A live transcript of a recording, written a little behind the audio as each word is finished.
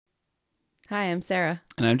Hi, I'm Sarah.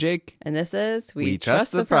 And I'm Jake. And this is We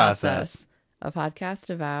Trust the Process, a podcast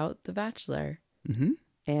about The Bachelor. Mm-hmm.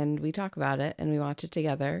 And we talk about it and we watch it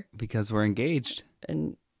together. Because we're engaged.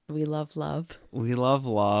 And we love love. We love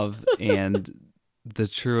love and the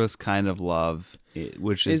truest kind of love,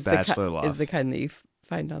 which is Bachelor love. Is the kind that you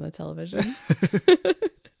find on the television.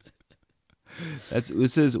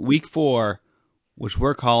 This is week 4, which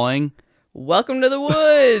we're calling Welcome to the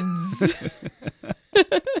Woods.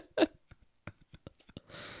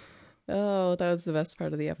 Oh, that was the best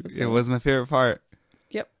part of the episode. It was my favorite part.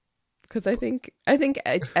 Yep. Because I think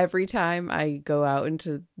every time I go out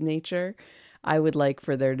into nature, I would like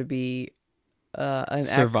for there to be an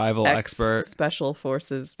survival expert, special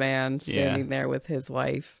forces man standing there with his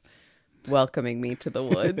wife, welcoming me to the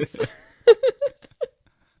woods.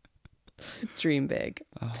 Dream big.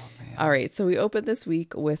 Oh man! All right, so we open this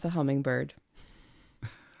week with a hummingbird,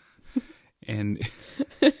 and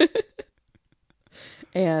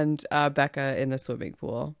Becca in a swimming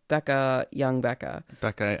pool. Young Becca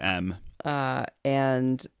M.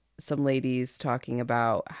 And some ladies talking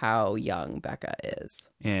about how young Becca is.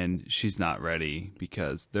 And she's not ready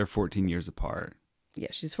because they're 14 years apart. Yeah,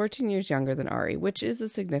 she's 14 years younger than Ari, which is a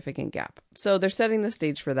significant gap. So they're setting the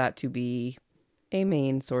stage for that to be a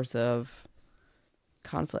main source of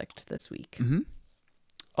conflict this week. Mm-hmm.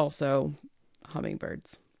 Also,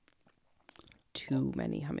 hummingbirds. Too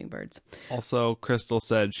many hummingbirds. Also, Crystal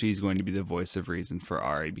said she's going to be the voice of reason for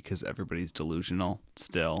Ari because everybody's delusional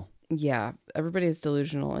still. Yeah, everybody is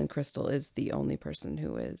delusional, and Crystal is the only person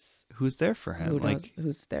who's there for him.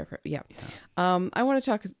 Who's there for yeah. I want to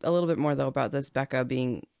talk a little bit more though about this Becca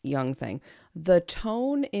being young thing. The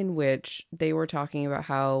tone in which they were talking about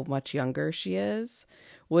how much younger she is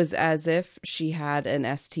was as if she had an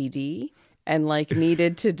STD and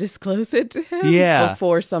needed to disclose it to him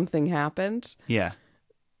before something happened. Yeah.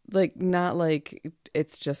 Not like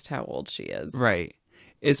it's just how old she is. Right.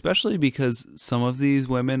 Especially because some of these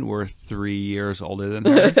women were 3 years older than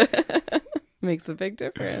her. Makes a big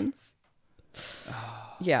difference.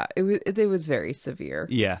 Yeah, it was very severe.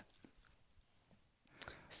 Yeah.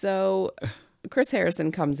 So Chris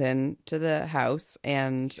Harrison comes in to the house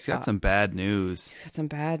and he's got some bad news.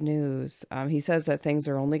 He says that things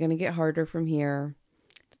are only going to get harder from here.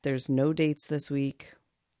 There's no dates this week.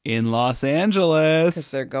 In Los Angeles.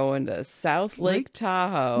 Because they're going to South Lake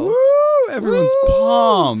Tahoe. Woo! Everyone's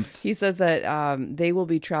pumped. He says that they will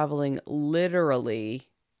be traveling literally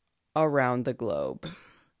around the globe.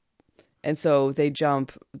 And so they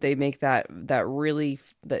make that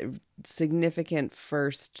significant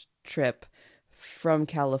first trip from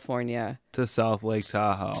California to South Lake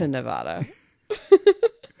Tahoe to Nevada.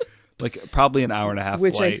 Probably an hour and a half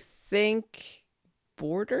which flight. I think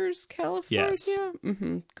borders California. Yes.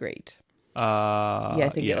 Mm-hmm. Great. I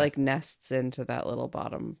think it nests into that little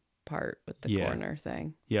bottom part with the corner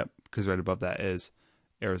thing. Yep, because right above that is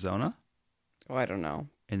Arizona. Oh, I don't know.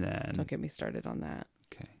 And then don't get me started on that.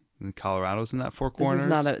 Okay, and Colorado's in that four corners.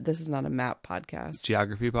 This is not a map podcast.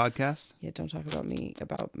 Geography podcast. Yeah, don't talk about me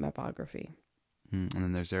about mapography. And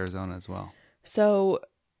then there's Arizona as well. So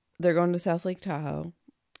they're going to South Lake Tahoe,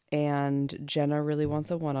 and Jenna really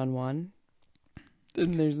wants a one-on-one.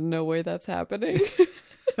 And there's no way that's happening.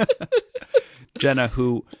 Jenna,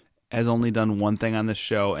 who has only done one thing on this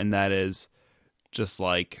show, and that is just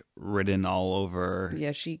ridden all over.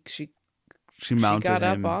 Yeah, she mounted got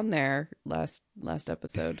him. up on there last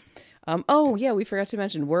episode. Oh yeah, we forgot to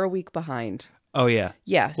mention we're a week behind. Oh yeah.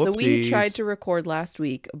 Yeah, Whoopsies. So we tried to record last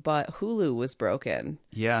week, but Hulu was broken.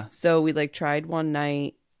 Yeah. So we tried one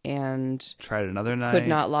night and tried another night. Could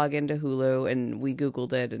not log into Hulu, and we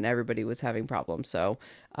Googled it, and everybody was having problems. So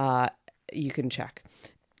you can check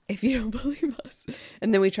if you don't believe us.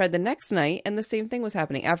 And then we tried the next night, and the same thing was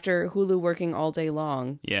happening after Hulu working all day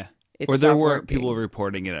long. Yeah. Or there were people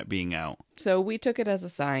reporting it being out. So we took it as a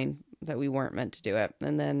sign that we weren't meant to do it.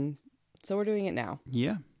 And then, so we're doing it now.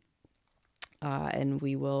 Yeah. And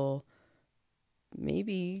we will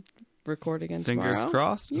maybe record again tomorrow. Fingers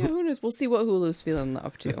crossed. Yeah, who knows? We'll see what Hulu's feeling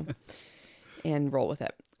up to and roll with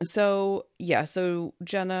it. So, yeah,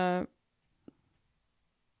 Jenna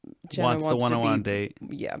wants the one-on-one date.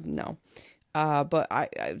 Yeah, no. But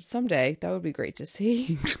I someday that would be great to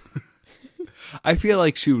see. I feel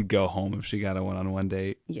like she would go home if she got a one-on-one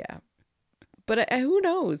date. Yeah. But who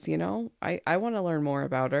knows, I want to learn more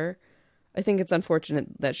about her. I think it's unfortunate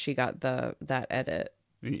that she got that edit.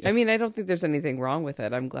 Yeah. I mean, I don't think there's anything wrong with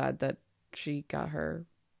it. I'm glad that she got her,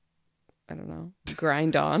 I don't know,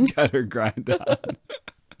 grind on. Got her grind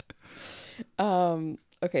on.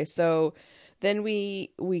 Okay, so Then we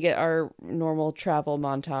get our normal travel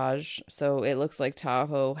montage. So it looks like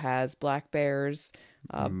Tahoe has black bears,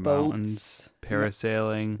 boats, Mountains,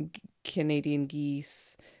 parasailing. Canadian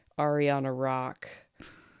geese, Ariana Rock,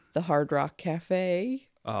 the Hard Rock Cafe,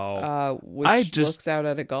 Oh, which looks out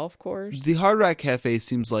at a golf course. the Hard Rock Cafe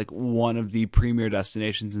seems like one of the premier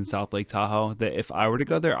destinations in South Lake Tahoe that if I were to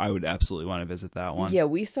go there, I would absolutely want to visit that one. Yeah,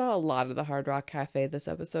 we saw a lot of the Hard Rock Cafe this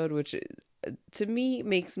episode, which to me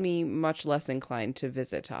makes me much less inclined to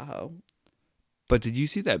visit Tahoe. But did you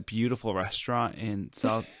see that beautiful restaurant in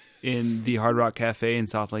the Hard Rock Cafe in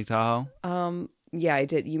South Lake Tahoe? Yeah, I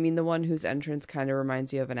did. You mean the one whose entrance kind of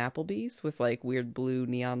reminds you of an Applebee's with like weird blue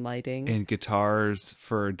neon lighting And guitars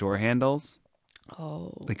for door handles,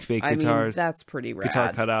 Oh, like fake I guitars. mean, that's pretty rad.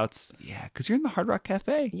 Guitar cutouts. Yeah, because you're in the Hard Rock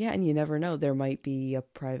Cafe. Yeah, and you never know. There might be a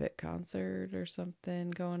private concert or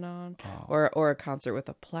something going on, or a concert with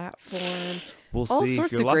a platform. We'll All see sorts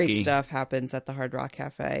if you're of lucky. great stuff happens at the Hard Rock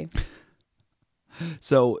Cafe.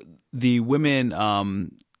 So the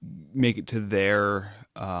women make it to their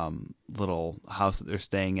little house that they're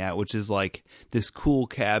staying at, which is like this cool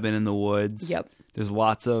cabin in the woods. Yep. There's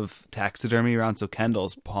lots of taxidermy around, so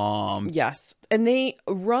Kendall's pumped. Yes, and they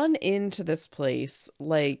run into this place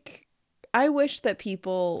like I wish that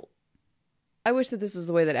this was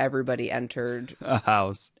the way that everybody entered A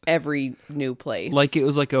house. every new place. Like it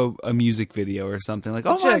was like a music video or something. Like,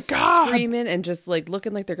 oh just my God! screaming and just like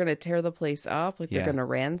looking like they're gonna tear the place up, like Yeah. they're gonna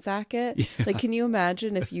ransack it. Like, can you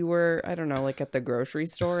imagine if you were, I don't know, like at the grocery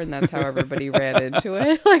store and that's how everybody ran into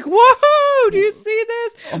it? Like, whoa! Do you see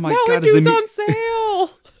this? Oh my Mountain God, is Dew's the on sale.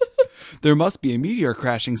 There must be a meteor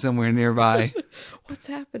crashing somewhere nearby. What's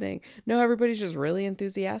happening? No, everybody's just really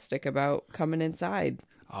enthusiastic about coming inside.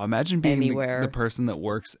 Oh, imagine being Anywhere. the person that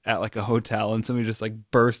works at like a hotel and somebody just like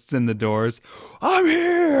bursts in the doors. I'm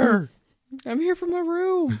here. I'm here from my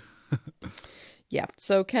room. Yeah.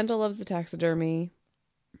 So Kendall loves the taxidermy.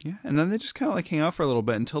 Yeah, and then they just kind of like hang out for a little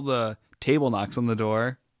bit until the table knocks on the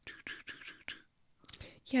door.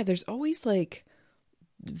 Yeah, there's always like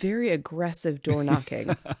very aggressive door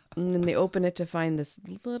knocking. And then they open it to find this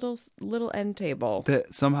little end table.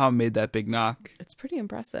 That somehow made that big knock. It's pretty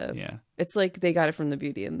impressive. Yeah. It's like they got it from the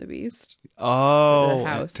Beauty and the Beast. Oh, The and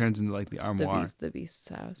house. it turns into like the armoire. The Beast's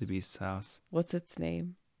house. The Beast's house. What's its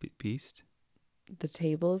name? Beast? The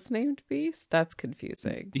table is named Beast? That's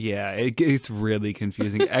confusing. Yeah, it's really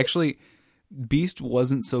confusing. Actually, Beast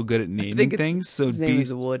wasn't so good at naming things, so His name Beast.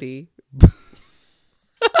 is Woody.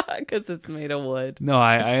 Because it's made of wood. No,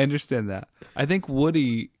 I understand that. I think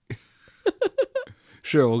Woody.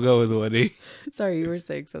 Sure, we'll go with Woody. Sorry, you were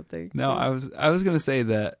saying something. No, I was gonna say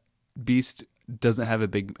that Beast doesn't have a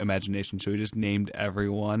big imagination, so he just named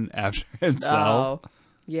everyone after himself. Oh.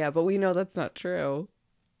 Yeah, but we know that's not true.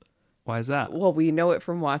 Why is that? Well, we know it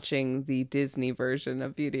from watching the Disney version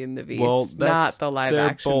of Beauty and the Beast, Well, not the live they're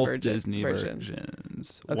action both version. Disney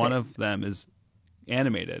versions. Okay. One of them is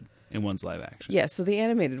animated, and one's live action. Yeah, so the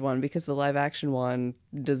animated one, because the live action one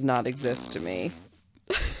does not exist to me.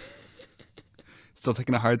 Still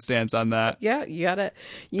taking a hard stance on that. Yeah,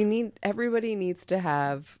 everybody needs to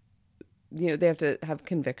have, they have to have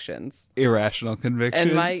convictions. Irrational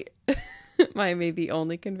convictions. And my maybe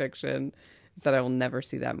only conviction is that I will never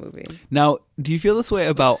see that movie. Now, do you feel this way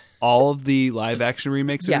about all of the live action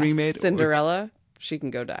remakes that Yes, are remade? Cinderella, she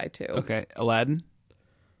can go die too. Okay, Aladdin.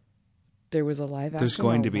 There was a live action. There's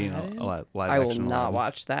going to be Aladdin? a live I will action. not Aladdin.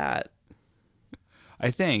 watch that.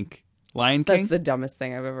 I think Lion King. That's the dumbest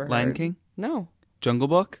thing I've ever heard. Lion King. No. Jungle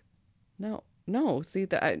Book. No. See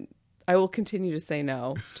that I will continue to say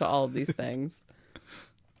no to all of these things.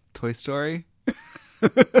 Toy Story.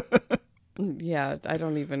 Yeah, I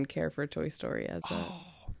don't even care for Toy Story as a.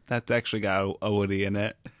 That's actually got a Woody in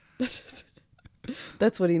it.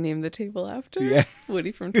 That's what he named the table after. Yeah.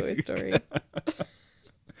 Woody from Toy Story.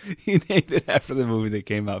 He named it after the movie that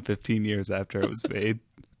came out 15 years after it was made.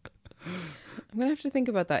 I'm gonna have to think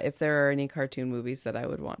about that if there are any cartoon movies that I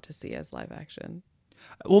would want to see as live action.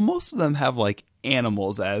 Well, most of them have like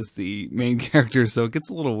animals as the main characters, so it gets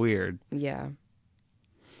a little weird. Yeah.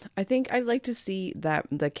 I think I'd like to see the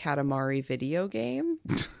Katamari video game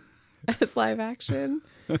as live action.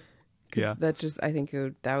 Yeah. I think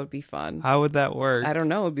that would be fun. How would that work? I don't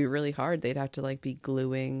know. It'd be really hard. They'd have to like be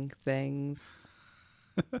gluing things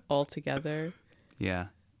all together. Yeah.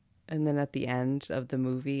 And then at the end of the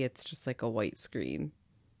movie, it's just like a white screen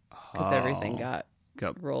because everything got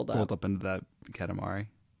rolled up. Into that Katamari.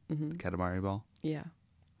 Mm-hmm. The Katamari ball. Yeah.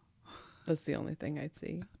 That's the only thing I'd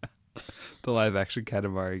see. The live action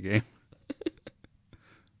Katamari game.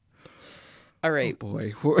 All right,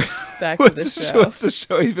 Boy, back to the show. What's the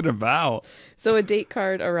show even about? So a date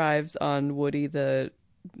card arrives on Woody the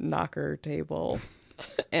knocker table,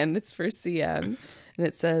 and it's for CN, and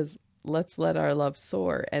it says, "Let's let our love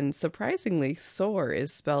soar." And surprisingly, soar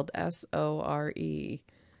is spelled SORE.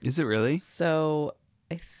 Is it really? So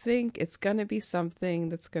I think it's going to be something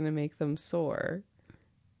that's going to make them soar.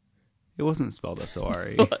 It wasn't spelled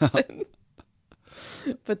S-O-R-E.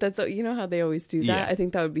 But that's, you know how they always do that? Yeah. I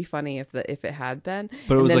think that would be funny if it had been.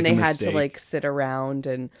 But it and was then like a they had to mistake. like sit around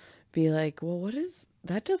and be like, well,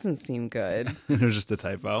 that doesn't seem good. It was just a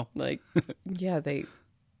typo. Like, yeah, they're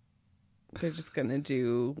just going to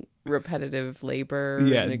do repetitive labor.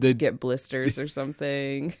 Yeah, and they- get blisters or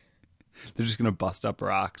something. They're just going to bust up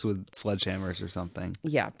rocks with sledgehammers or something.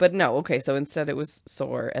 Yeah, but no. Okay, so instead it was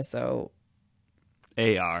soar, S-O.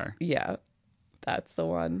 A-R. Yeah, that's the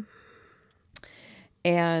one.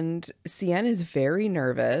 And CN is very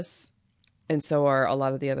nervous, and so are a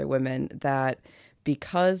lot of the other women, that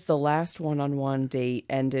because the last one-on-one date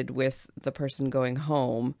ended with the person going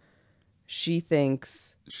home, she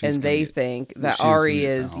thinks, She's and gonna they get- think, that she's gonna Ari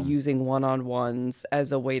get sent is home. using one-on-ones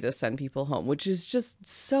as a way to send people home, which is just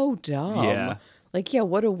so dumb. Yeah. Like, yeah,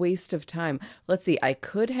 what a waste of time. Let's see, I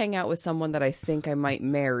could hang out with someone that I think I might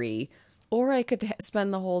marry, or I could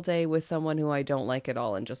spend the whole day with someone who I don't like at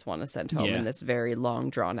all and just want to send home Yeah. in this very long,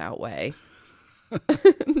 drawn-out way.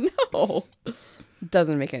 No.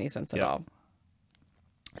 Doesn't make any sense at Yep. all.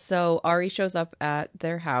 So Ari shows up at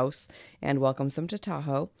their house and welcomes them to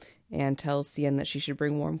Tahoe and tells CN that she should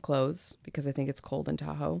bring warm clothes because I think it's cold in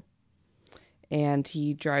Tahoe. And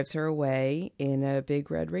he drives her away in a big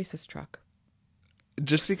red racist truck.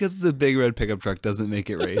 Just because it's a big red pickup truck doesn't make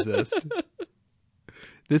it racist.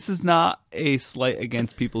 This is not a slight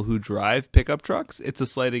against people who drive pickup trucks. It's a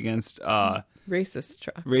slight against Racist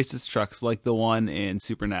truck. racist trucks like the one in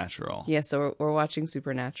Supernatural. Yeah, so we're watching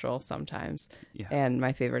Supernatural sometimes. Yeah. And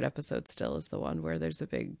my favorite episode still is the one where there's a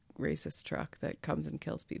big racist truck that comes and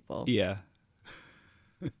kills people. Yeah.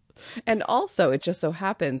 And also, it just so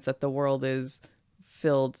happens that the world is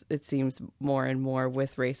filled, it seems, more and more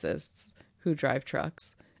with racists who drive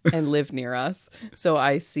trucks and live near us. So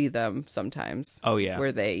I see them sometimes. Oh, yeah.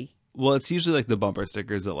 Where they... Well, it's usually like the bumper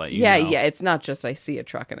stickers that let you Yeah, know. yeah. It's not just I see a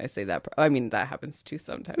truck and I say that. I mean, that happens too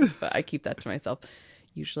sometimes, but I keep that to myself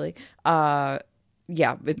usually. Yeah,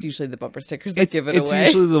 it's usually the bumper stickers that give it it's away.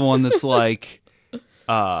 usually the one that's like,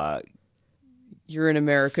 You're in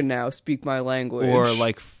America now. Speak my language. or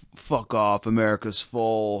like, fuck off, America's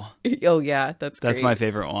full. Oh yeah, that's That's great. my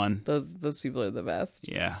favorite one. Those people are the best.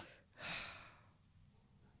 Yeah.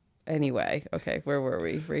 Anyway, okay, where were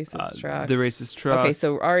we? Racist truck. The racist truck. Okay,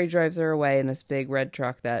 so Ari drives her away in this big red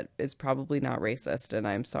truck that is probably not racist, and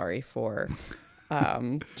I'm sorry for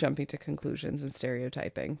jumping to conclusions and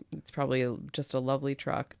stereotyping. It's probably just a lovely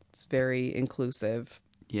truck. It's very inclusive.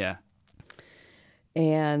 Yeah.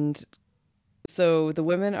 And so the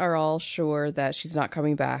women are all sure that she's not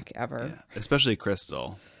coming back ever. Yeah. Especially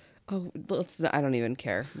Crystal. Oh, I don't even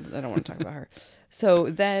care. I don't want to talk about her. So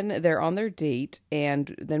then they're on their date,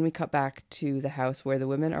 and then we cut back to the house where the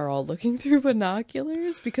women are all looking through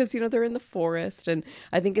binoculars because, they're in the forest, and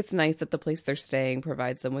I think it's nice that the place they're staying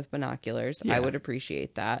provides them with binoculars. Yeah. I would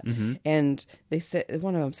appreciate that. Mm-hmm. And they say,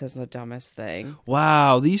 one of them says the dumbest thing.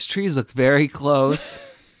 Wow, these trees look very close.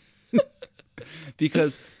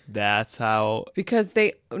 Because that's how. Because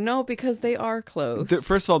they are close.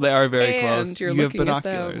 First of all, they are very and close. you're You have looking at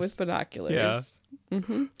them binoculars. with binoculars. Yeah.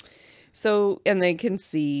 Mm-hmm. So, and they can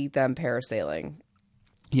see them parasailing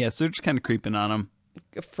Yeah, so they're just kind of creeping on them.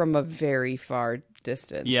 from a very far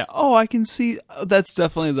distance. Yeah. Oh, I can see. That's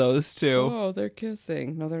definitely those two. Oh, they're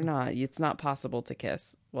kissing. No, they're not. It's not possible to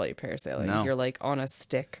kiss while you're parasailing. No. You're like on a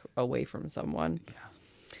stick away from someone. Yeah.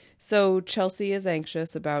 So Chelsea is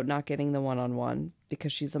anxious about not getting the one-on-one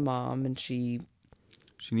because she's a mom and she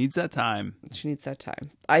needs that time. needs that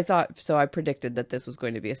time. I predicted that this was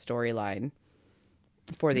going to be a storyline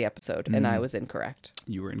for the episode, and I was incorrect.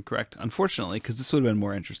 You were incorrect, unfortunately, because this would have been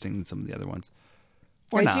more interesting than some of the other ones.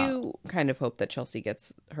 Or I not. do kind of hope that Chelsea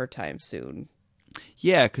gets her time soon.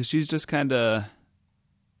 Yeah, because she's just kind of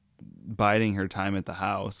biding her time at the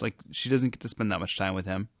house. Like, she doesn't get to spend that much time with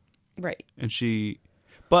him. Right.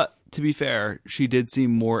 But to be fair, she did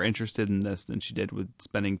seem more interested in this than she did with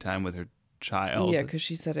spending time with her child. Yeah, because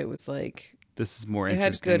she said it was like This is more it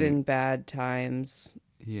interesting. had good and bad times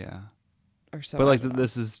Yeah. or something. But like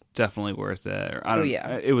this is definitely worth it. Or, I don't.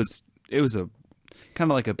 yeah. It was a kind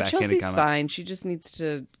of like a backhanded Chelsea's comment. fine. She just needs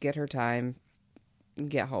to get her time and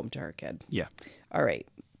get home to her kid. Yeah. All right.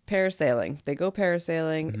 parasailing. They go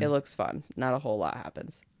parasailing. It looks fun. Not a whole lot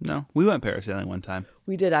happens. No, we went parasailing one time.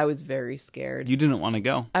 We did. I was very scared. You didn't want to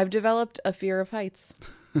go. I've developed a fear of heights.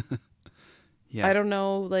 Yeah. I don't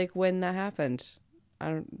know, like, when that happened. I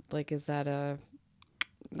don't, like, is that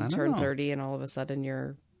you turn 30 and all of a sudden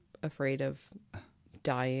you're afraid of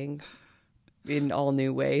dying in all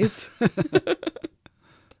new ways?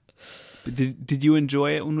 But did you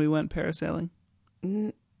enjoy it when we went parasailing?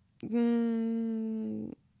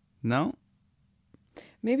 No?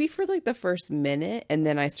 Maybe for like the first minute, and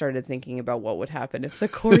then I started thinking about what would happen if the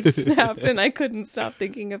cord snapped, and I couldn't stop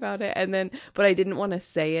thinking about it. And then, but I didn't want to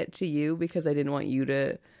say it to you because I didn't want you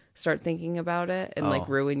to start thinking about it and like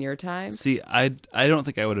ruin your time. See, I don't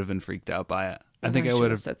think I would have been freaked out by it. I think I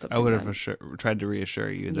would have tried to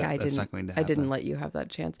reassure you that that's not going to happen. I didn't let you have that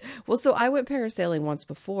chance. Well, so I went parasailing once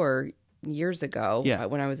before, years ago,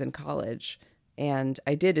 when I was in college. And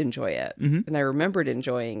I did enjoy it. And I remembered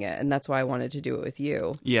enjoying it. And that's why I wanted to do it with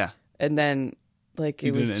you. Yeah. And then, like,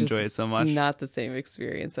 you didn't enjoy it so much. Not the same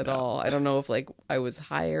experience at all. I don't know if, like, I was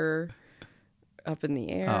higher up in the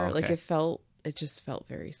air. Oh, okay. Like, it just felt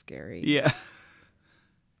very scary. Yeah.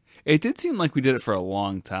 It did seem like we did it for a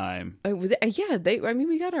long time. Yeah.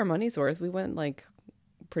 We got our money's worth. We went, like,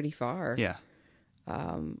 pretty far. Yeah.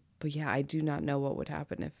 But yeah, I do not know what would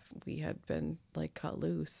happen if we had been, like, cut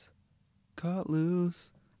loose. Cut loose.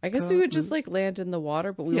 I guess we would just like land in the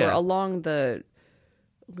water, but we were along the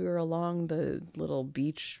little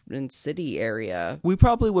beach and city area. We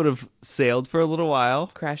probably would have sailed for a little while,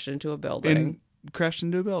 crashed into a building.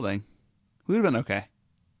 We would have been okay.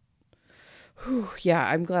 Whew, yeah,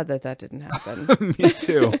 I'm glad that didn't happen. Me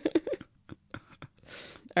too.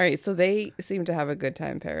 All right, so they seem to have a good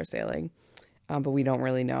time parasailing, but we don't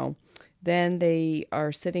really know. Then they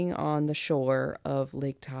are sitting on the shore of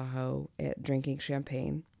Lake Tahoe drinking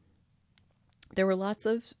champagne. There were lots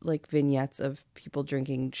of like vignettes of people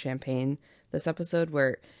drinking champagne this episode where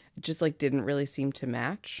it just like didn't really seem to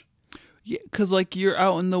match. Yeah, because like you're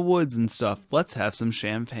out in the woods and stuff. Let's have some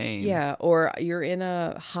champagne. Yeah, or you're in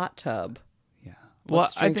a hot tub. Yeah.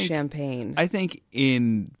 Let's drink champagne. I think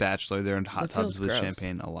in Bachelor they're in hot tubs with gross.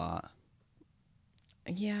 champagne a lot.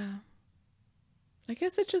 Yeah. I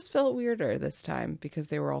guess it just felt weirder this time because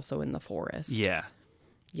they were also in the forest. Yeah,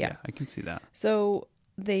 I can see that. So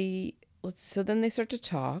then they start to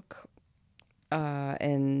talk,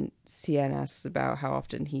 and Cien asks about how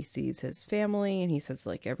often he sees his family, and he says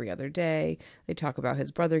like every other day. They talk about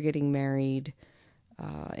his brother getting married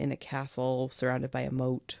in a castle surrounded by a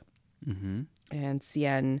moat, and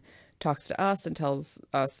Cien talks to us and tells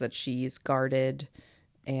us that she's guarded.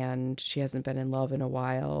 And she hasn't been in love in a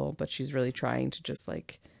while, but she's really trying to just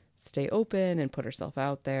like stay open and put herself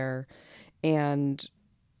out there. And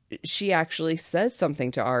she actually says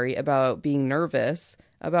something to Ari about being nervous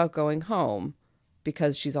about going home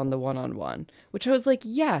because she's on the one-on-one, which I was like,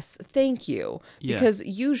 yes, thank you. Yeah. Because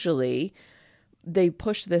usually they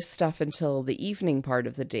push this stuff until the evening part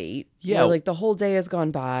of the date. Yeah. Where, like the whole day has gone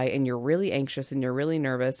by and you're really anxious and you're really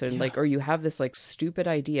nervous and like, or you have this like stupid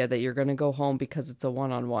idea that you're going to go home because it's a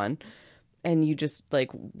one-on-one and you just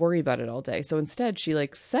like worry about it all day. So instead she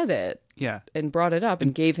like said it and brought it up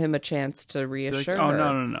and gave him a chance to reassure her.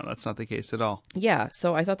 No. That's not the case at all. Yeah.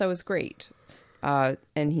 So I thought that was great.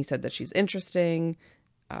 And he said that she's interesting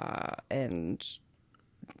and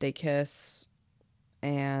they kiss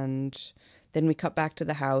and then we cut back to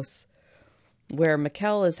the house where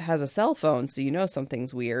Mikkel has a cell phone, so you know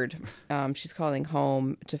something's weird. She's calling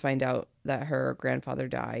home to find out that her grandfather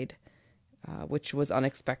died, which was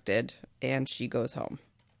unexpected, and she goes home.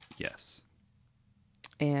 Yes.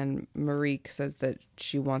 And Marique says that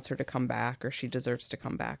she wants her to come back, or she deserves to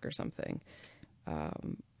come back, or something.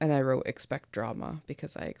 And I wrote expect drama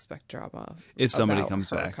because I expect drama if somebody comes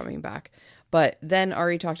back, coming back. But then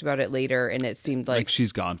Ari talked about it later, and it seemed like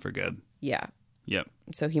she's gone for good. Yeah. Yep.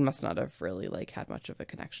 So he must not have really like had much of a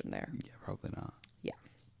connection there. Yeah, probably not. Yeah.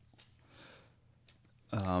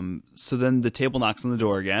 So then the table knocks on the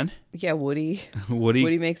door again. Yeah, Woody.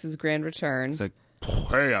 Woody makes his grand return. It's like,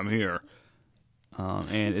 hey, I'm here.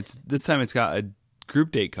 And this time it's got a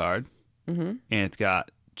group date card, and it's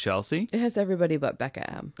got Chelsea. It has everybody but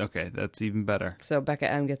Becca M. Okay, that's even better. So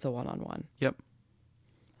Becca M gets a one-on-one. Yep.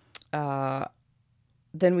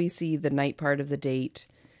 Then we see the night part of the date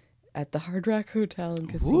at the Hard Rock Hotel and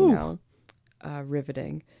Casino.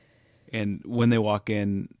 Riveting. And when they walk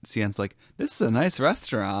in, Cien's like, this is a nice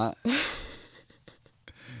restaurant.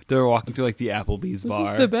 They're walking to like the Applebee's bar.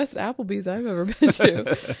 This is the best Applebee's I've ever been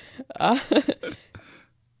to.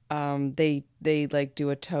 they like do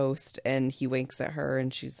a toast and he winks at her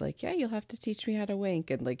and she's like, yeah, you'll have to teach me how to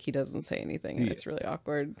wink, and like he doesn't say anything and it's really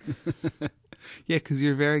awkward. Yeah, because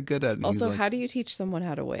you're very good at it. And Also, he's like, how do you teach someone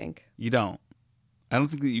how to wink? you don't. I don't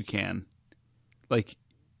think that you can. Like,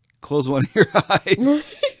 close one of your eyes.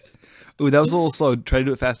 Ooh, that was a little slow. Try to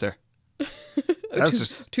do it faster. That was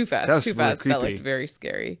just too fast. that was Too really fast. That creepy. looked very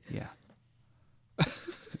scary. Yeah.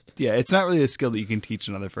 Yeah, it's not really a skill that you can teach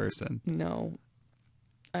another person. No.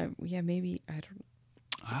 Yeah, maybe I don't.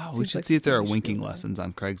 Oh, we Seems should like see if there are something we should winking do. lessons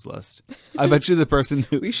on Craigslist. I bet you the person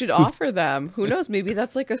who We should offer them. Who knows? Maybe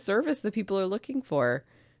that's like a service that people are looking for.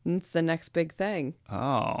 And it's the next big thing.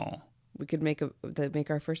 Oh. We could make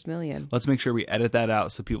our first million. Let's make sure we edit that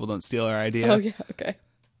out so people don't steal our idea. Oh yeah, okay.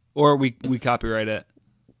 Or we copyright it.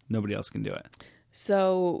 Nobody else can do it.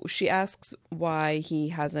 So she asks why he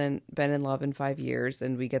hasn't been in love in 5 years,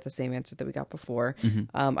 and we get the same answer that we got before.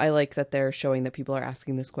 I like that they're showing that people are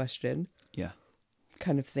asking this question, Yeah.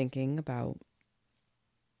 kind of thinking about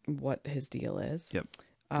what his deal is. Yep.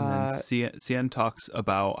 And then Cien talks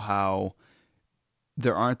about how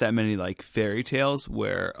there aren't that many like fairy tales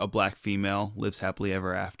where a black female lives happily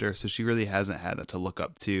ever after. So she really hasn't had that to look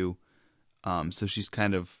up to. So she's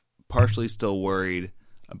kind of partially still worried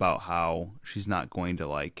about how she's not going to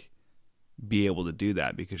like be able to do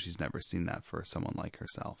that because she's never seen that for someone like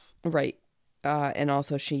herself. Right. And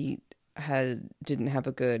also she didn't have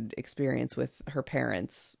a good experience with her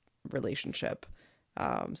parents' relationship.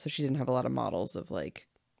 So she didn't have a lot of models of like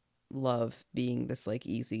love being this like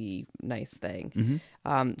easy, nice thing.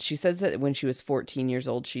 She says that when she was 14 years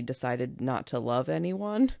old, she decided not to love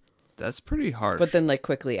anyone, That's pretty harsh. but then like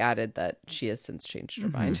quickly added that she has since changed her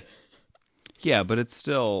mind. Yeah, but it's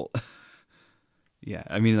still... Yeah,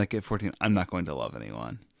 I mean, like at 14, I'm not going to love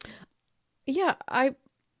anyone. Yeah, I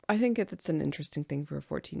think it's an interesting thing for a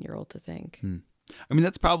 14-year-old to think. I mean,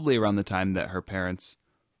 that's probably around the time that her parents...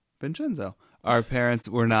 Vincenzo. Our parents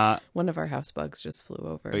were not... One of our house bugs just flew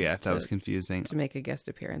over. Oh, yeah, if that was confusing. to make a guest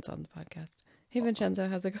appearance on the podcast. Hey, Vincenzo,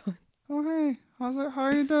 how's it going? Oh, hey. How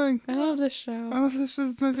are you doing? I love this show. Oh, this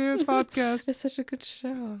is my favorite podcast. It's such a good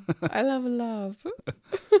show. I love.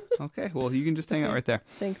 Okay, well, you can just hang out right there.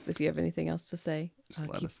 Thanks. If you have anything else to say, Just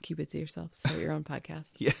let us. keep it to yourself. Start your own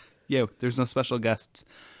podcast. Yeah, there's no special guests.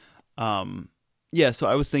 Yeah, so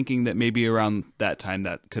I was thinking that maybe around that time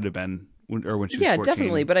that could have been, or when she was 14.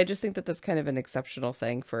 Definitely. But I just think that that's kind of an exceptional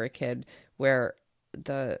thing for a kid where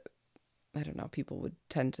I don't know, people would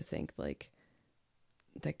tend to think like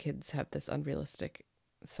that kids have this unrealistic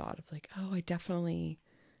thought of like, oh,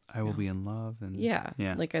 I will be in love. And yeah.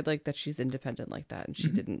 Like I'd like that she's independent like that. And she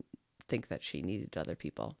didn't think that she needed other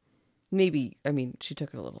people. Maybe, I mean, she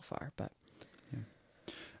took it a little far, but.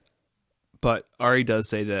 But Ari does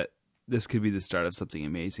say that this could be the start of something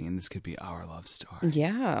amazing, and this could be our love story.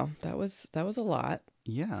 Yeah, that was a lot.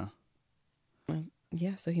 Yeah.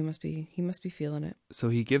 Yeah, so he must be feeling it. So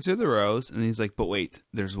he gives her the rose, and he's like, but wait,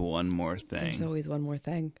 there's one more thing. There's always one more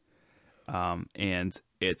thing. And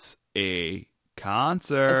it's a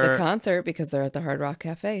concert. It's a concert because they're at the Hard Rock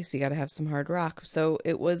Cafe, so you got to have some hard rock. So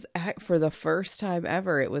it was, for the first time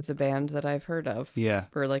ever, it was a band that I've heard of. Yeah.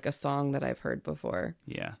 Or like a song that I've heard before.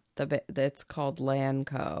 Yeah. It's called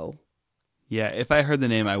Lanco. Yeah, if I heard the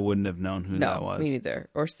name, I wouldn't have known who that was. No, me neither.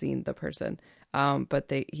 Or seen the person.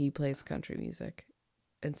 But he plays country music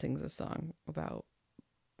and sings a song about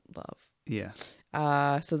love. Yeah.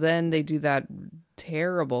 So then they do that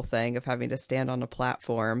terrible thing of having to stand on a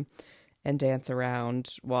platform and dance around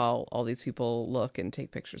while all these people look and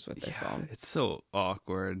take pictures with their phone. It's so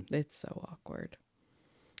awkward. It's so awkward.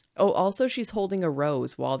 Oh, also she's holding a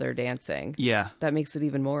rose while they're dancing. Yeah. That makes it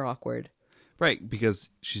even more awkward. Right,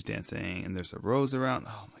 because she's dancing and there's a rose around.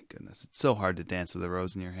 Oh my goodness. It's so hard to dance with a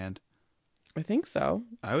rose in your hand. I think so.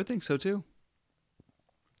 I would think so too.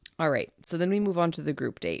 All right. So then we move on to the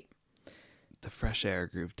group date. The fresh air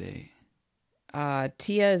group date.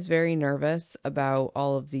 Tia is very nervous about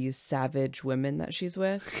all of these savage women that she's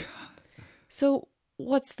with. So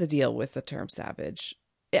what's the deal with the term savage?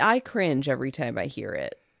 I cringe every time I hear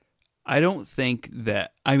it. I don't think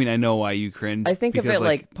that... I mean, I know why you cringe. I think of it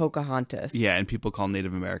like Pocahontas. Yeah, and people call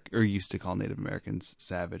Native American... or used to call Native Americans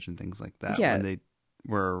savage and things like that. Yeah. When they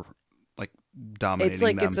were, like, dominating It's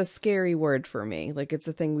like, them. it's a scary word for me. Like, it's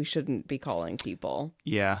a thing we shouldn't be calling people.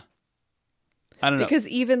 Yeah. I don't know. Because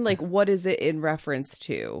even, like, what is it in reference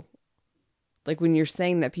to? Like, when you're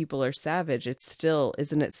saying that people are savage,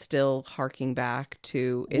 isn't it still harking back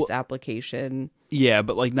to its application? Yeah,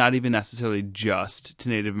 but, like, not even necessarily just to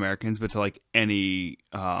Native Americans, but to, like, any...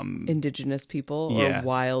 indigenous people yeah. or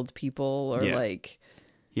wild people or, Yeah. like...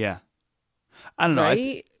 Yeah. I don't know.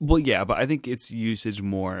 Right? Well, yeah, but I think its usage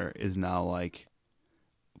more is now like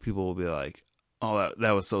people will be like, "Oh,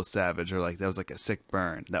 that was so savage," or like that was like a sick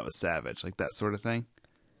burn. That was savage, like that sort of thing.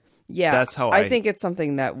 Yeah. That's how I think it's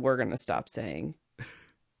something that we're going to stop saying.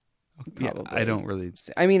 Yeah, Probably. I don't really.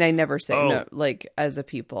 I mean, I never say Oh. no, like as a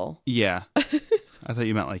people. Yeah, I thought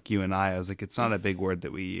you meant like you and I. I was like, it's not a big word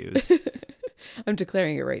that we use. I'm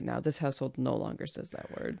declaring it right now. This household no longer says that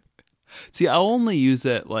word. See, I'll only use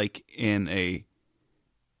it like in a.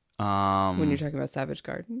 When you're talking about Savage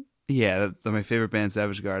Garden. Yeah, that's my favorite band,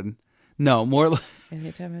 Savage Garden. No, more like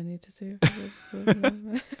Anytime I need to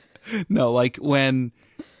see. no, like when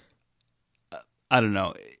I don't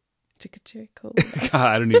know. Chicka-chicka. God,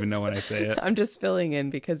 I don't even know when I say it. I'm just filling in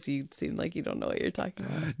because you seem like you don't know what you're talking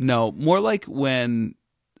about. No, more like when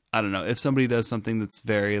I don't know if somebody does something that's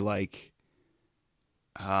very like,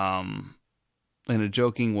 in a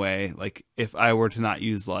joking way. Like if I were to not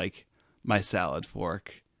use like my salad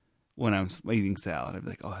fork when I'm eating salad, I'd be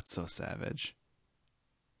like, "Oh, that's so savage."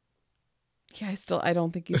 Yeah, I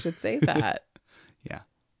don't think you should say that. Yeah,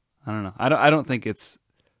 I don't know. I don't think it's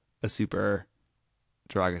a super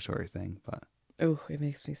derogatory thing, but Oh, it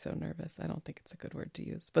makes me so nervous. I don't think it's a good word to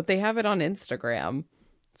use. But they have it on Instagram.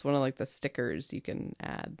 It's one of like the stickers you can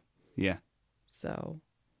add. yeah, So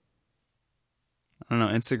I don't know.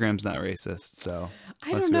 Instagram's not racist, so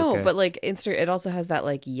I must don't be know, okay. but like it also has that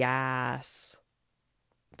like yas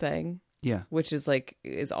thing, Yeah, which is like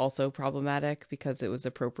is also problematic because it was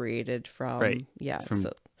appropriated from Right. yeah, From-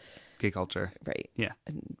 so gay culture. right. Yeah.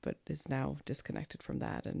 But is now disconnected from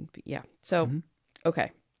that and yeah. So Mhm.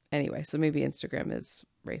 okay. Anyway, so maybe Instagram is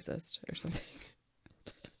racist or something.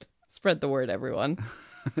 Spread the word, everyone.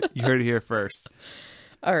 You heard it here first.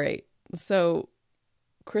 All right. So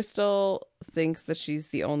Crystal thinks that she's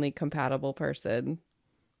the only compatible person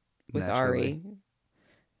with Naturally.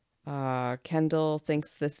 Ari. Kendall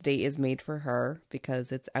thinks this date is made for her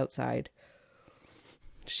because it's outside.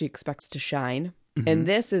 She expects to shine. Mm-hmm. And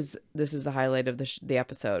this is the highlight of the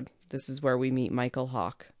episode. This is where we meet Michael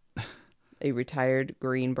Hawk, a retired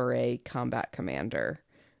Green Beret combat commander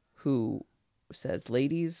who says,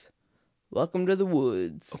 "Ladies, welcome to the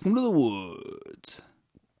woods." Welcome to the woods.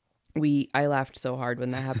 I laughed so hard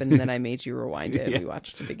when that happened, and then I made you rewind it. Yeah. We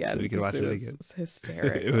watched it again. So we could watch it was again.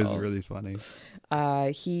 Hysterical. It was really funny.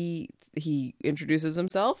 He introduces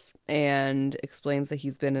himself and explains that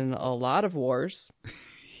he's been in a lot of wars.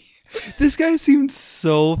 This guy seemed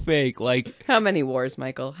so fake. Like How many wars,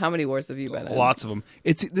 Michael? How many wars have you been in? lots of them.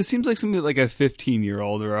 This seems like something that like a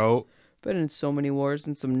 15-year-old wrote. Been in so many wars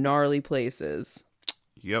in some gnarly places.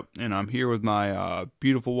 Yep, and I'm here with my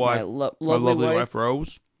beautiful wife, My my lovely lovely wife,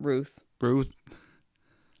 Rose. Ruth,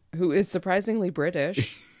 Who is surprisingly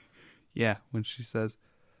British. Yeah, when she says,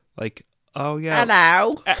 like, "Oh yeah,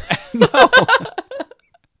 Hello. no."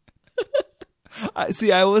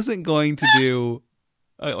 See, I wasn't going to do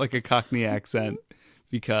like a Cockney accent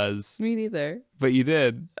because, Me neither. but you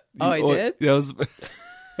did. Oh, I did? That was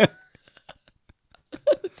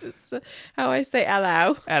This is how I say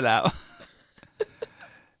hello. hello.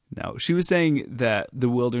 No, she was saying that the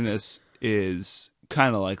wilderness is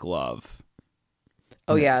kind of like love.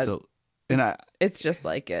 Oh yeah, So, and it's just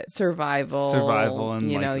like it. Survival,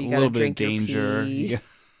 and you like know, a you little gotta bit drink of danger. your pee. Yeah.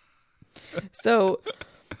 So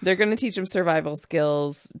they're going to teach him survival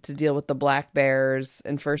skills to deal with the black bears.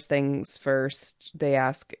 And first things first, they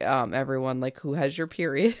ask everyone, like, who has your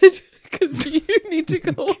period? Because you need to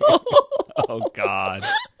go home. Oh God.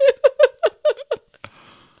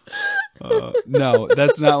 No,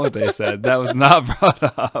 that's not what they said. That was not brought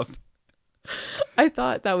up. I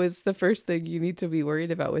thought that was the first thing you need to be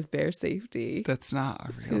worried about with bear safety. That's not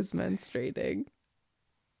a real. Who's menstruating.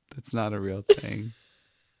 That's not a real thing.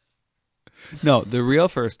 No, the real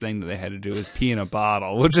first thing that they had to do was pee in a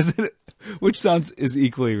bottle, which is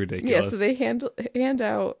equally ridiculous. Yeah, so they hand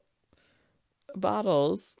out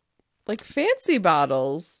bottles, like fancy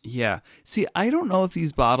bottles. Yeah. See, I don't know if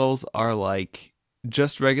these bottles are like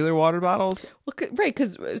just regular water bottles. Well, right,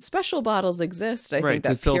 because special bottles exist, I Right, think, to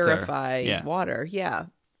that filter. purify Yeah. water. Yeah.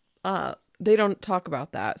 They don't talk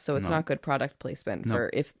about that, so it's No. not good product placement. No. For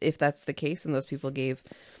if that's the case and those people gave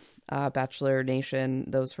Bachelor Nation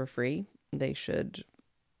those for free, they should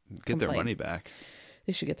Get their complain. money back.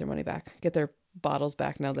 They should get their money back. Get their bottles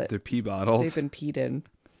back now that Their pee bottles. they've been peed in.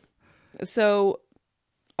 So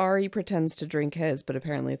Ari pretends to drink his, but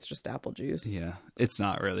apparently it's just apple juice. Yeah, it's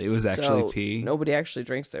not really. It was actually So pee. Nobody actually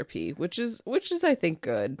drinks their pee, which is I think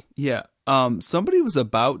good. Yeah. Somebody was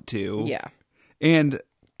about to. Yeah. And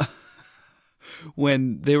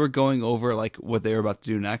when they were going over like what they were about to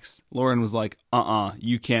do next, Lauren was like,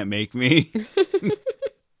 you can't make me.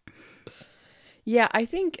 Yeah, I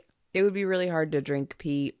think it would be really hard to drink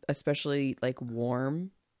pee, especially like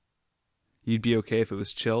warm. You'd be okay if it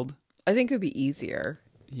was chilled? I think it would be easier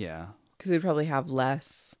Yeah. because it would probably have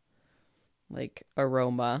less like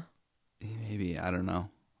aroma. Maybe, I don't know.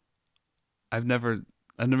 I've never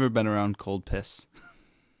been around cold piss.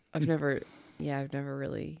 I've never, yeah, I've never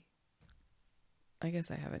really. I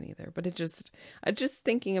guess I haven't either. But I'm just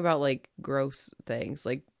thinking about like gross things.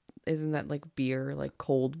 Like, isn't that like beer? Like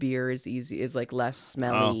cold beer is like less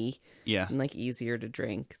smelly Yeah, and like easier to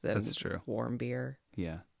drink than that's true. warm beer.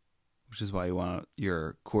 Yeah. Which is why you want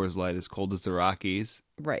your Coors Light as cold as the Rockies.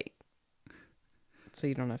 Right. So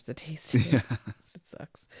you don't have to taste it. Yeah. It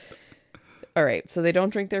sucks. All right. So they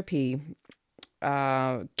don't drink their pee.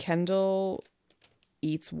 Kendall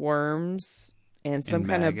eats worms and some And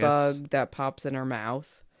kind of maggots. bug that pops in her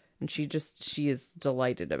mouth. And she is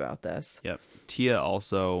delighted about this. Yep. Tia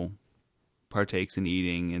also partakes in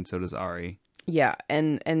eating, and so does Ari. Yeah.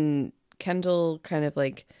 And Kendall kind of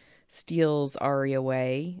like steals Ari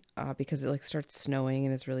away because it like starts snowing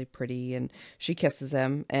and it's really pretty. And she kisses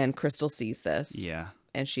him and Crystal sees this. Yeah.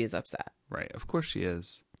 And she is upset. Right. Of course she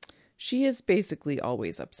is. She is basically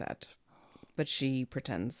always upset. But she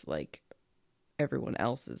pretends like everyone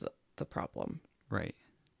else is the problem. Right.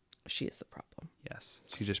 She is the problem. Yes.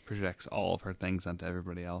 She just projects all of her things onto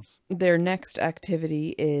everybody else. Their next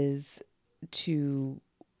activity is to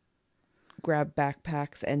grab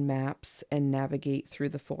backpacks and maps and navigate through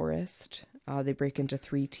the forest. They break into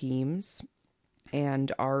 3 teams,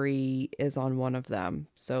 and Ari is on one of them.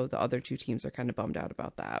 So the other 2 teams are kind of bummed out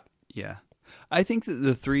about that. Yeah. I think that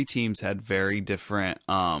the 3 teams had very different,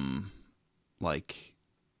 like,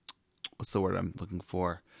 what's the word I'm looking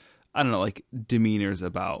for? I don't know, like demeanors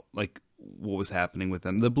about like what was happening with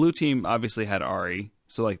them. The blue team obviously had Ari,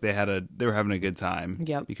 so like they were having a good time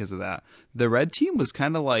because of that. The red team was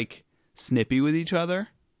kind of like snippy with each other,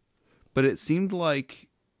 but it seemed like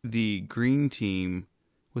the green team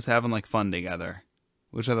was having like fun together,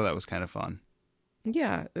 which I thought that was kind of fun.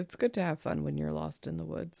 Yeah, it's good to have fun when you're lost in the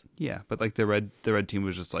woods. Yeah, but like the red team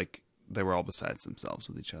was just like they were all besides themselves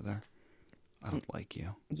with each other. I don't like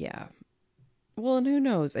you. Yeah. Well, and who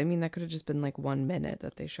knows? I mean, that could have just been like 1 minute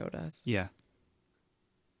that they showed us. Yeah.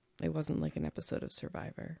 It wasn't like an episode of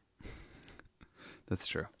Survivor. That's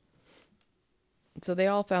true. So they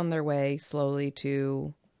all found their way slowly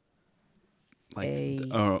to Like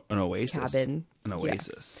an oasis. cabin. An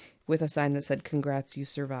oasis. Yeah, with a sign that said, "Congrats, you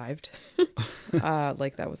survived."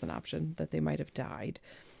 Like that was an option that they might have died.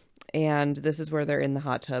 And this is where they're in the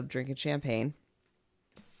hot tub drinking champagne.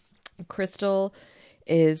 Crystal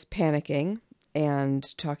is panicking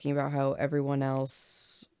and talking about how everyone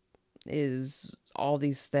else is all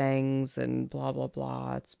these things and blah, blah,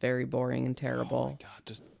 blah. It's very boring and terrible. Oh my God,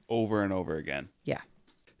 just over and over again. Yeah.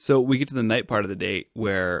 So we get to the night part of the date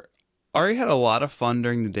where Ari had a lot of fun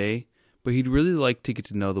during the day, but he'd really like to get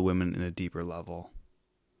to know the women in a deeper level.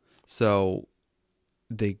 So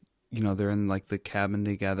they're in like the cabin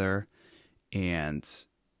together, and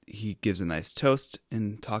he gives a nice toast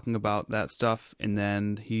in talking about that stuff, and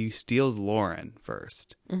then he steals Lauren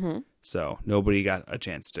first. Mm-hmm. So nobody got a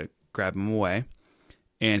chance to grab him away.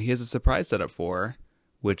 And he has a surprise set up for her,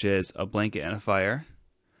 which is a blanket and a fire,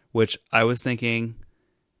 which I was thinking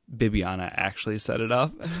Bibiana actually set it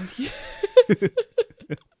up.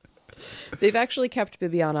 They've actually kept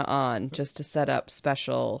Bibiana on just to set up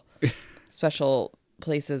special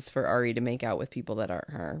places for Ari to make out with people that aren't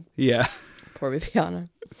her. Yeah. Poor Bibiana.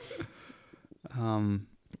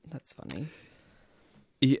 That's funny.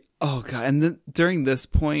 Yeah. Oh God! And then during this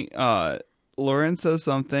point, Lauren says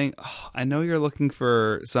something. Oh, I know you're looking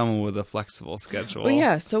for someone with a flexible schedule. Oh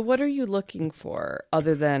yeah. So what are you looking for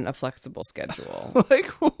other than a flexible schedule? Like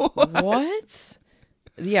what? What?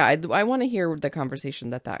 Yeah, I want to hear the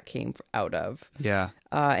conversation that came out of. Yeah.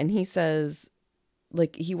 And he says,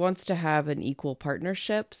 like, he wants to have an equal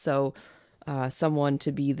partnership. So someone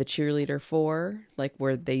to be the cheerleader for, like,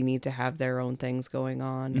 where they need to have their own things going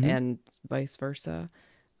on and vice versa.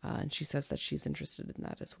 And she says that she's interested in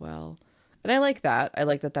that as well. And I like that. I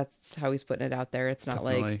like that that's how he's putting it out there. It's not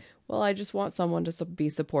Definitely. like, well, I just want someone to be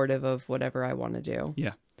supportive of whatever I want to do.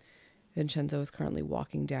 Yeah. Vincenzo is currently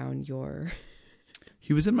walking down your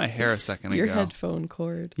He was in my hair a second your ago. headphone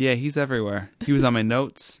cord. Yeah, he's everywhere. He was on my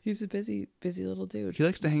notes. He's a busy little dude. He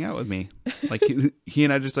likes to hang out with me. Like he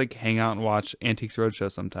and I just like hang out and watch Antiques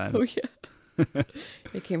Roadshow sometimes. Oh yeah.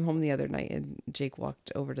 I came home the other night and Jake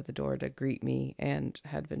walked over to the door to greet me and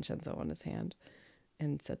had Vincenzo on his hand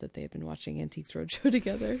and said that they had been watching Antiques Roadshow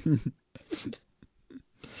together.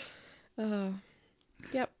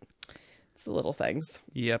 Yep. It's the little things.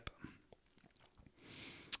 Yep.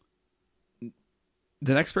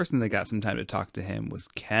 the next person that got some time to talk to him was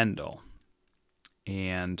Kendall.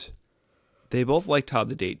 And they both liked how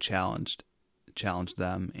the date challenged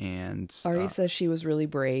them. And Ari says she was really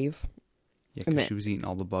brave. yeah, because she was eating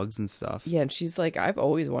all the bugs and stuff. Yeah, and she's like, I've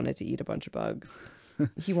always wanted to eat a bunch of bugs.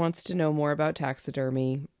 He wants to know more about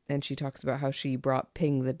taxidermy, and she talks about how she brought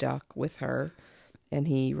Ping the duck with her, and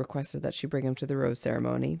he requested that she bring him to the rose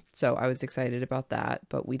ceremony. So I was excited about that,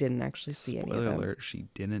 but we didn't actually see any of them. Spoiler alert, she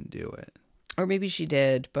didn't do it. Or maybe she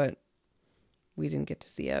did, but we didn't get to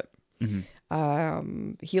see it.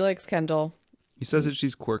 Mm-hmm. He likes Kendall. He says that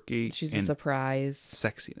she's quirky. She's a surprise.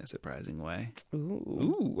 Sexy in a surprising way.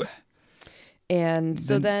 Ooh. And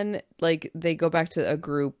so then, like, they go back to a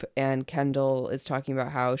group, and Kendall is talking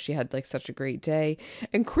about how she had, like, such a great day.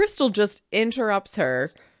 And Crystal just interrupts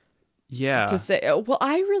her. Yeah. To say, oh, well,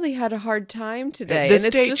 I really had a hard time today. This and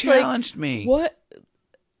it's date just challenged like, me. What?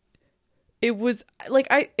 It was, like,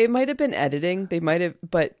 it might have been editing. They might have,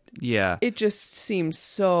 but yeah, it just seems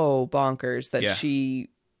so bonkers that she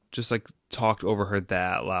just, like, talked over her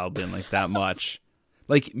that loudly and, like, that much.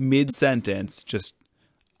 Like, mid-sentence, just...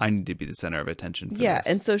 I need to be the center of attention for this.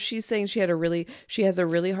 And so she's saying she has a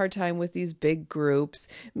really hard time with these big groups.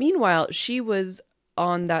 Meanwhile, she was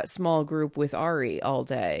on that small group with Ari all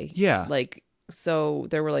day. Yeah. Like, so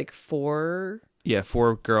there were like 4. Yeah,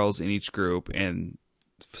 4 girls in each group and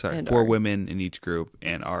 4 Ari. women in each group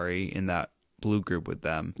and Ari in that blue group with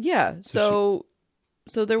them. Yeah. So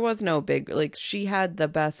there was no big, like, she had the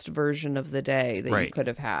best version of the day that you could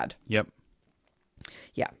have had. Yep.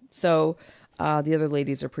 Yeah. So the other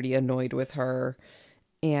ladies are pretty annoyed with her.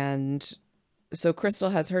 And so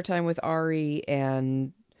Crystal has her time with Ari,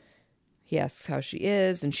 and he asks how she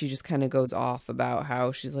is, and she just kind of goes off about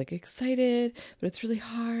how she's, like, excited, but it's really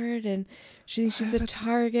hard, and she thinks she's a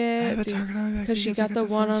target because she got the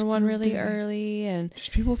one-on-one really early, and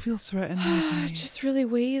just people feel threatened. It just really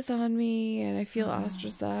weighs on me, and I feel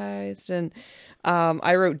ostracized. And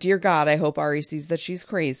I wrote, "Dear God, I hope Ari sees that she's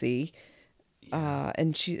crazy."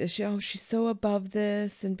 And she's so above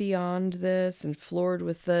this and beyond this and floored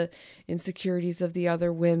with the insecurities of the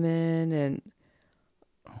other women. And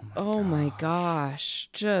oh my gosh,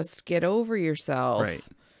 just get over yourself.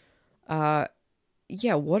 Right.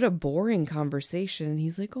 Yeah, what a boring conversation. And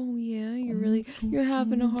he's like, oh yeah, you're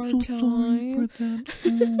having a hard time.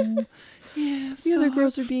 Oh, yeah, the other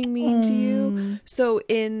girls are being mean to you. So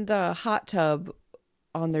in the hot tub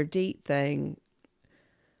on their date thing,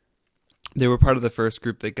 they were part of the first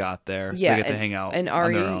group that got there, so they get to hang out and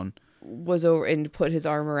on their Ari own. Was over and put his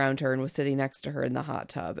arm around her and was sitting next to her in the hot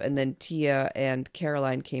tub. And then Tia and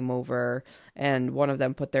Caroline came over, and one of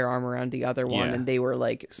them put their arm around the other one, and they were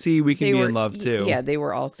like, see, we can be in love too. Yeah, they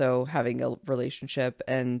were also having a relationship,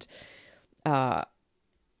 and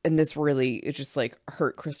this really, it just, like,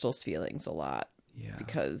 hurt Crystal's feelings a lot. Yeah.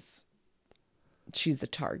 Because she's a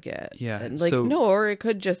target. Yeah. And, like, no, or it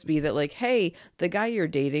could just be that, like, hey, the guy you're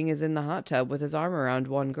dating is in the hot tub with his arm around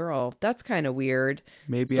one girl. That's kind of weird.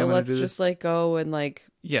 Maybe so I'm let's do just this. like go and, like,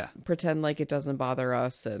 yeah, pretend like it doesn't bother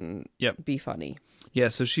us and be funny. Yeah,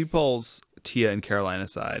 so she pulls Tia and Caroline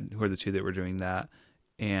aside, who are the two that were doing that,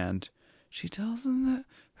 and she tells them that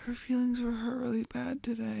her feelings were hurt really bad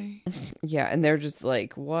today. Yeah, and they're just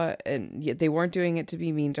like, what? And yet they weren't doing it to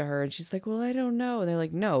be mean to her. And she's like, well, I don't know. And they're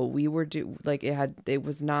like, no, we were it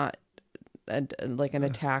was not like an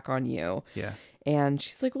attack on you. Yeah. And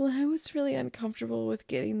she's like, well, I was really uncomfortable with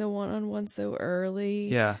getting the one-on-one so early.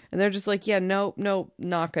 Yeah. And they're just like, yeah, nope,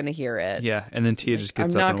 not going to hear it. Yeah. And then Tia just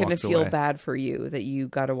gets I'm up not and going to walks feel away. bad for you that you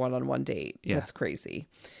got a one-on-one date. Yeah. That's crazy.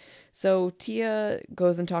 So Tia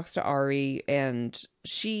goes and talks to Ari, and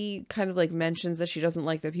she kind of, like, mentions that she doesn't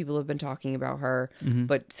like that people have been talking about her,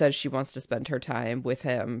 but says she wants to spend her time with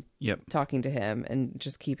him, talking to him, and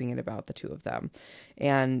just keeping it about the two of them.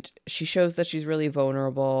 And she shows that she's really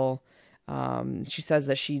vulnerable. She says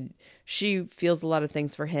that she feels a lot of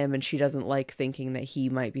things for him, and she doesn't like thinking that he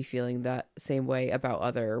might be feeling that same way about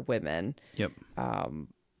other women. Yep.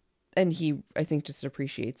 And he, I think, just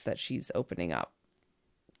appreciates that she's opening up.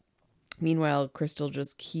 Meanwhile, Crystal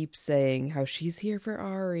just keeps saying how she's here for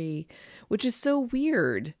Ari, which is so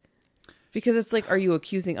weird. Because it's like, are you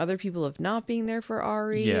accusing other people of not being there for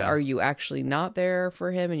Ari? Yeah. Are you actually not there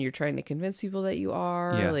for him and you're trying to convince people that you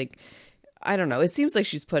are? Yeah. Like, I don't know. It seems like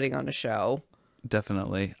she's putting on a show.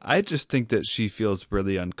 Definitely. I just think that she feels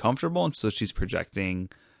really uncomfortable, and so she's projecting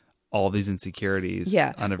all these insecurities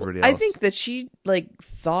on everybody else. I think that she, like,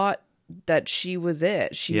 thought that she was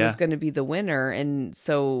it. She was going to be the winner, and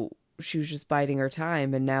so she was just biding her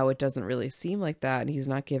time, and now it doesn't really seem like that, and he's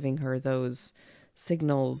not giving her those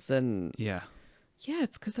signals. And Yeah,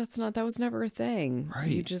 it's because that was never a thing. Right.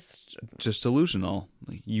 You just, delusional.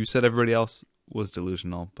 Like, you said everybody else was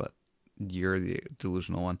delusional, but you're the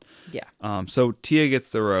delusional one. yeah. So Tia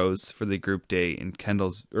gets the rose for the group date, and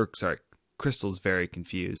Crystal's very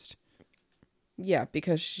confused. Yeah,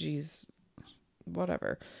 because she's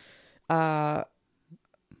whatever. Uh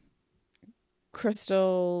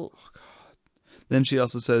Crystal, Then she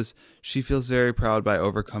also says she feels very proud by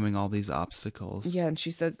overcoming all these obstacles. yeah, and she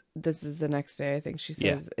says this is the next day, I think she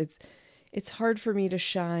Yeah. says it's hard for me to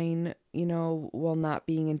shine, while not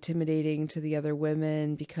being intimidating to the other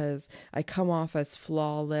women because I come off as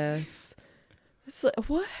flawless. It's like,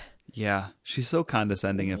 what? Yeah, she's so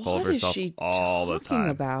condescending and full of What is herself she all the talking time.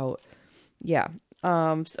 about? Yeah.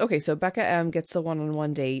 Okay, so Becca M gets the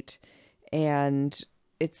one-on-one date, and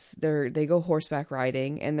they go horseback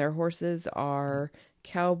riding, and their horses are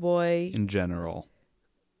Cowboy. In general.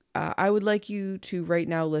 I would like you to right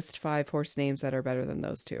now list 5 horse names that are better than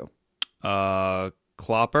those two.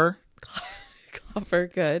 Clopper. Copper,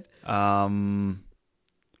 good.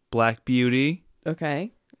 Black Beauty.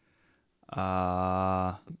 Okay.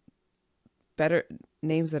 Better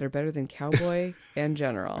names that are better than Cowboy and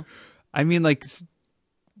General. I mean, like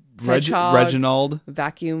Hedgehog, Reginald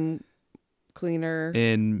Vacuum cleaner.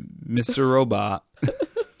 and Mr. Robot.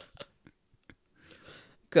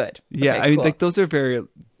 Good. Yeah, Okay, I mean, cool. like those are very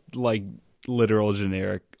like literal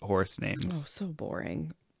generic horse names. Oh, so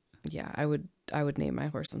boring. Yeah, I would name my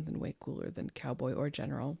horse something way cooler than Cowboy or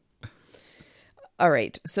General. All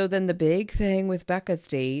right. So then the big thing with Becca's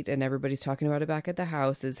date, and everybody's talking about it back at the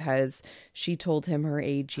house, is has she told him her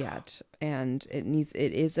age yet? And it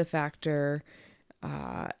is a factor.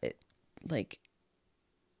 Like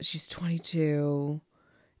she's 22,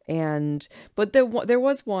 but there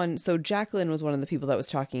was one. So Jacqueline was one of the people that was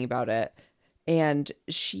talking about it, and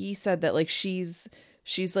she said that like she's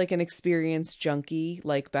like an experienced junkie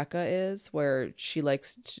like Becca is, where she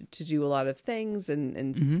likes to do a lot of things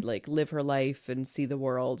and like live her life and see the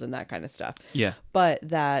world and that kind of stuff. Yeah. But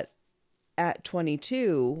that at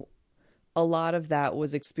 22, a lot of that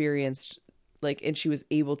was experienced, like, and she was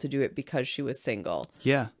able to do it because she was single.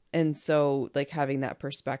 Yeah. And so like having that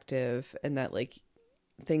perspective and that like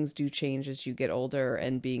things do change as you get older,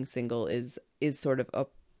 and being single is sort of a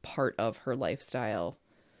part of her lifestyle.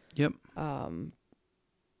 Yep.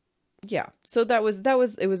 Yeah. So that was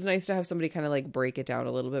it was nice to have somebody kind of like break it down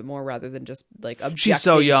a little bit more rather than just like objecting She's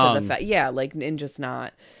so young. to the fact. Yeah, like, and just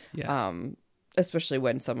not Yeah. especially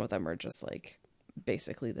when some of them are just like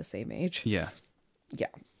basically the same age. Yeah. Yeah.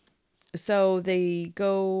 So they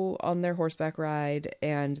go on their horseback ride,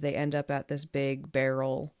 and they end up at this big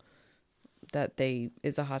barrel that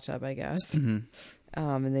is a hot tub, I guess. Mm-hmm.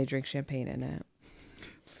 And they drink champagne in it.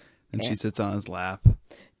 And she sits on his lap.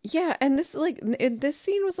 Yeah, and this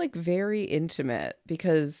scene was like very intimate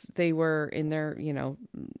because they were in their,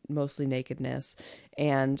 mostly nakedness,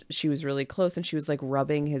 and she was really close, and she was like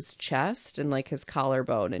rubbing his chest and like his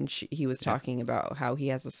collarbone, and he was talking about how he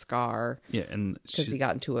has a scar. Yeah, and because he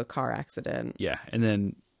got into a car accident. Yeah, and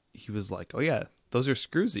then he was like, "Oh yeah, those are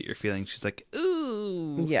screws that you're feeling." She's like,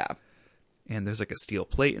 "Ooh." Yeah. And there's like a steel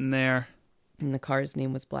plate in there. And the car's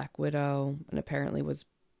name was Black Widow, and apparently was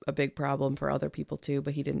a big problem for other people too,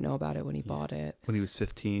 but he didn't know about it when he bought it. When he was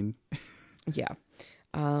 15. Yeah.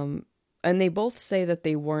 And they both say that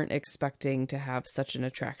they weren't expecting to have such an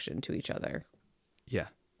attraction to each other. Yeah.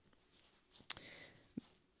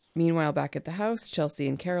 Meanwhile, back at the house, Chelsea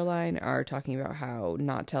and Caroline are talking about how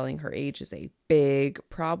not telling her age is a big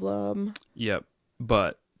problem. Yep.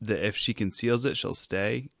 But if she conceals it, she'll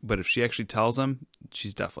stay. But if she actually tells him,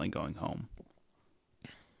 she's definitely going home.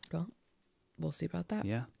 Well, we'll see about that.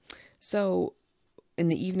 Yeah. So in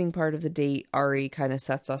the evening part of the date, Ari kind of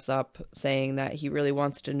sets us up saying that he really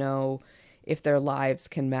wants to know if their lives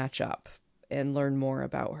can match up and learn more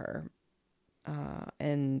about her.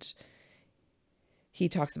 And he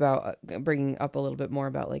talks about bringing up a little bit more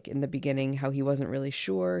about like in the beginning, how he wasn't really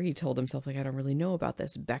sure. He told himself like, I don't really know about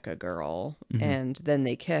this Becca girl. Mm-hmm. And then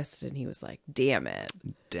they kissed and he was like, damn it.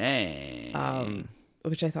 Dang.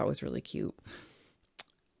 Which I thought was really cute.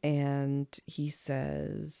 And he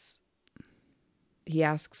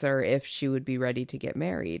asks her if she would be ready to get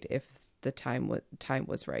married if the time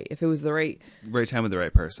was right, if it was the right time with the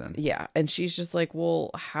right person. Yeah. And she's just like, well,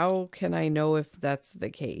 how can I know if that's the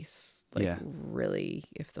case? Like, yeah. Really,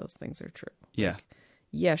 if those things are true. Yeah. Like,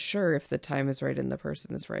 yeah, sure. If the time is right and the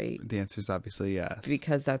person is right. The answer is obviously yes.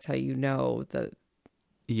 Because that's how you know that.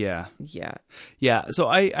 Yeah. Yeah. Yeah. So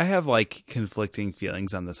I have like conflicting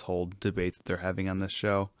feelings on this whole debate that they're having on this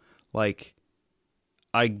show. Like,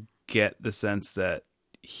 I get the sense that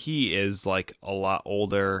he is like a lot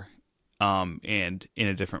older and in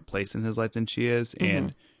a different place in his life than she is.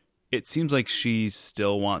 And it seems like she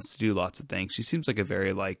still wants to do lots of things. She seems like a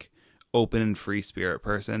very like open and free spirit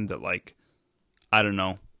person that like, I don't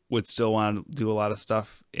know, would still want to do a lot of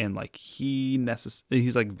stuff. And like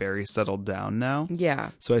he's like very settled down now.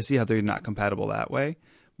 Yeah. So I see how they're not compatible that way.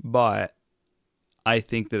 But I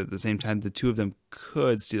think that at the same time, the two of them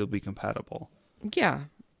could still be compatible. Yeah,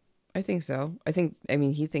 I think so. I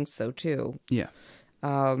mean, he thinks so too. Yeah.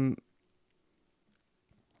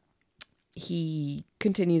 He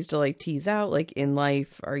continues to like tease out, like, in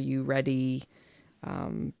life, are you ready?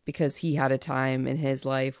 Because he had a time in his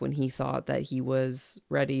life when he thought that he was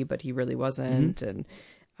ready, but he really wasn't. And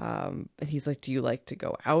he's like, do you like to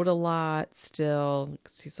go out a lot still?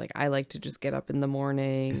 'Cause he's like, I like to just get up in the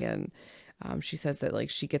morning. And she says that like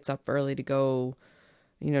she gets up early to go,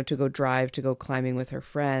 to go drive, to go climbing with her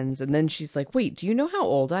friends. And then she's like, wait, do you know how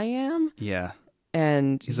old I am? Yeah.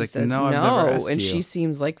 And he's he like, says, no, I've never asked and you. she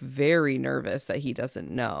seems like very nervous that he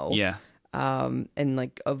doesn't know. Yeah. And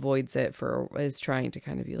like avoids it is trying to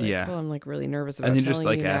kind of be like, Yeah. oh, I'm like really nervous about And then telling just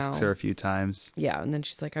like you asks now. her a few times. Yeah. And then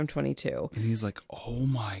she's like, I'm 22. And he's like, oh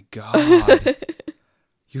my God,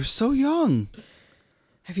 you're so young.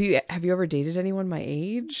 Have you ever dated anyone my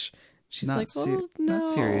age? She's Not like, well, no,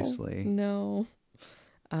 not seriously. No.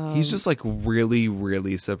 He's just like really,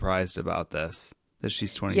 really surprised about this, that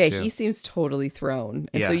she's 22. Yeah, he seems totally thrown.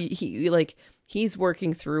 And so he's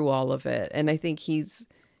working through all of it. And I think he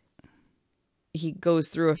goes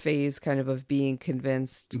through a phase kind of being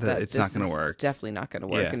convinced that it's not going to work. Definitely not going to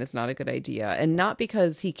work. Yeah. And it's not a good idea. And not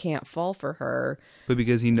because he can't fall for her, but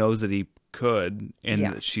because he knows that he could and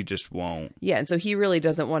Yeah. that she just won't. Yeah. And so he really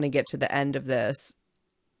doesn't want to get to the end of this,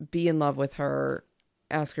 be in love with her,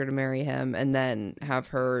 ask her to marry him, and then have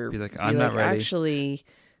her Be like, I'm not ready. Actually,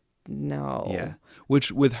 no. Yeah.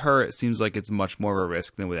 Which with her, it seems like it's much more of a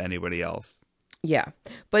risk than with anybody else. Yeah.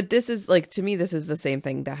 But this is like, to me, this is the same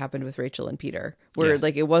thing that happened with Rachel and Peter, where Yeah.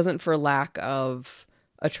 like it wasn't for lack of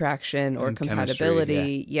attraction or And compatibility.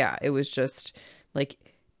 chemistry, Yeah. It was just like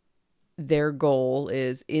their goal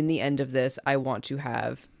is, in the end of this, I want to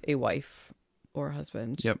have a wife or a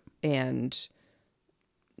husband. Yep. And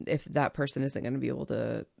if that person isn't going to be able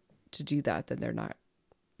to do that, then they're not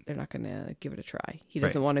going to give it a try. He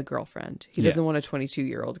doesn't Right. want a girlfriend. He Yeah. doesn't want a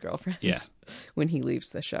 22-year-old girlfriend. Yeah. When he leaves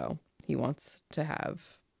the show, he wants to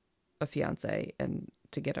have a fiance and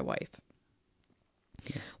to get a wife.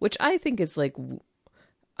 Yeah. Which I think is like,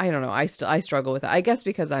 I don't know. I struggle with it. I guess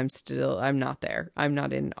because I'm not there. I'm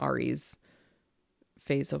not in Ari's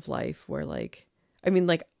phase of life where like, I mean,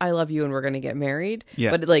 like, I love you and we're going to get married. Yeah.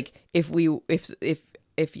 But like, if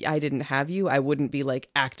I didn't have you, I wouldn't be like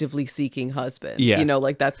actively seeking husband. Yeah.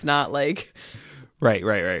 Like that's not like. Right.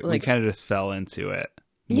 We Like- kind of just fell into it.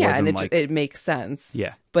 more Yeah. And than, like, it makes sense.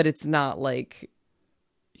 yeah. But it's not like,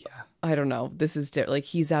 Yeah. I don't know. This is like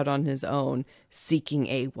he's out on his own seeking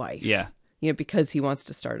a wife. Yeah. Because he wants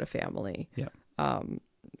to start a family. Yeah.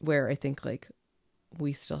 Where I think like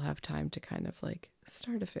we still have time to kind of like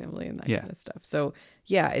start a family and that Yeah. kind of stuff. So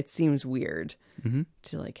yeah, it seems weird Mhm.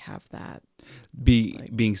 to like have that.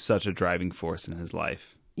 Being such a driving force in his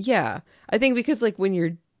life. Yeah. I think because like when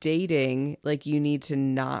you're dating, like you need to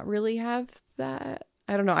not really have that.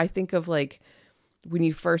 I don't know. I think of like when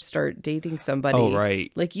you first start dating somebody. Oh,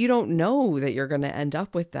 right. Like you don't know that you're going to end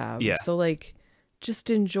up with them. Yeah. So like just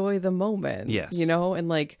enjoy the moment. Yes. And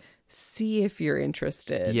like see if you're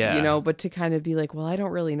interested. Yeah. But to kind of be like, well, I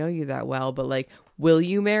don't really know you that well, but like, will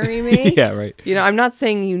you marry me? Yeah, right. I'm not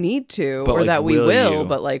saying you need to But, or like, that we will will, you?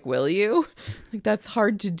 but like, will you? Like that's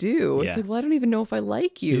hard to do. Yeah. It's like, well, I don't even know if I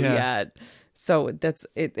like you Yeah. yet. So that's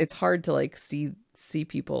it. It's hard to like see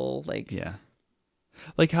people like. Yeah.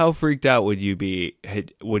 Like, how freaked out would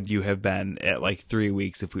you have been at like 3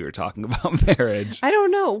 weeks if we were talking about marriage? I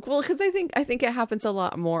don't know. Well, because I think it happens a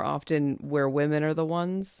lot more often where women are the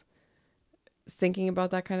ones thinking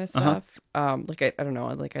about that kind of stuff. Like I don't know.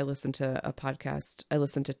 Like I listened to a podcast. I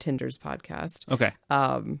listened to Tinder's podcast. Okay.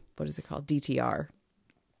 What is it called? DTR.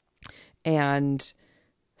 And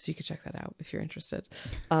so you could check that out if you're interested.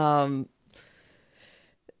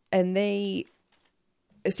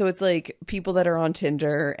 So it's like people that are on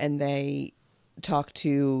Tinder and they talk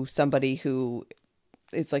to somebody who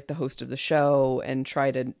is like the host of the show and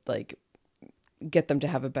try to like get them to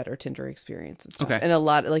have a better Tinder experience and stuff. Okay. And a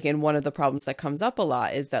lot like, and one of the problems that comes up a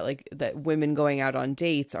lot is that like that women going out on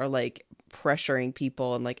dates are like pressuring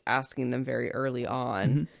people and like asking them very early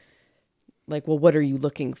on, like, well, what are you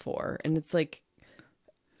looking for? And it's like,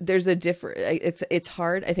 there's a different, it's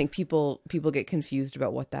hard. I think people get confused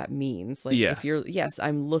about what that means. Like if you're, yes,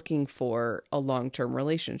 I'm looking for a long-term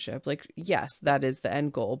relationship. Like, yes, that is the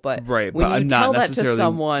end goal. But right, when but you I'm tell not that to necessarily,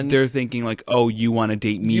 someone, they're thinking like, oh, you want to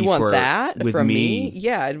date me you want for that with from me?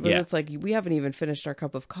 Yeah. But it's like, we haven't even finished our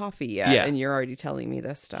cup of coffee yet. Yeah. And you're already telling me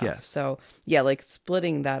this stuff. Yes. So yeah, like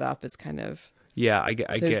splitting that up is kind of, Yeah, I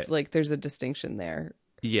get. Like, there's a distinction there.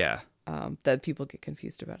 Yeah. That people get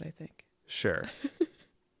confused about, I think. Sure.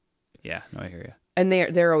 Yeah, no, I hear you. And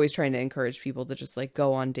they're always trying to encourage people to just like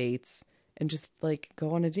go on dates and just like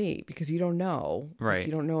go on a date, because you don't know. Right. Like,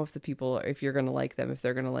 you don't know if the people, if you're going to like them, if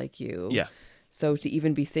they're going to like you. Yeah. So to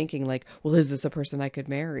even be thinking like, well, is this a person I could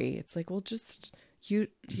marry? It's like, well, just you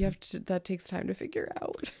have to, that takes time to figure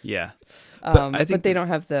out. Yeah. But I think but they don't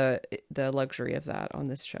have the luxury of that on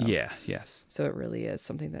this show. Yeah, yes. So it really is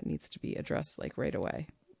something that needs to be addressed like right away.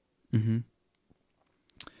 Mm-hmm.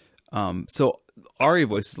 So Ari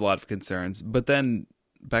voices a lot of concerns, but then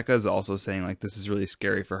Becca's also saying like this is really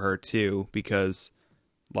scary for her too, because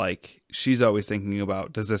like she's always thinking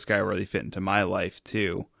about, does this guy really fit into my life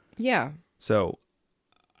too? Yeah. So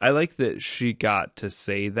I like that she got to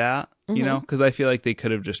say that, you know, because I feel like they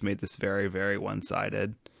could have just made this very, very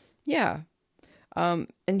one-sided. Yeah. And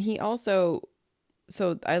he also,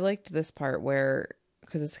 so I liked this part where,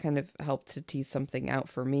 because this kind of helped to tease something out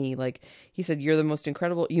for me. Like he said,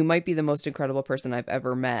 you might be the most incredible person I've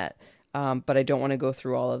ever met. But I don't want to go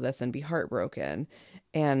through all of this and be heartbroken.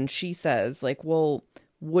 And she says like, well,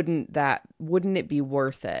 wouldn't it be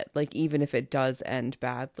worth it? Like, even if it does end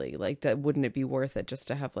badly, like, wouldn't it be worth it just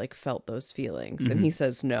to have like felt those feelings? And he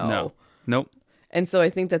says, no. Nope. And so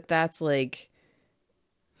I think that's like,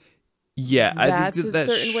 yeah, that's I think a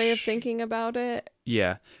certain way of thinking about it.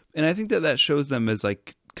 Yeah. And I think that shows them as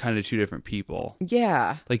like kind of two different people.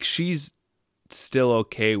 Yeah. Like she's still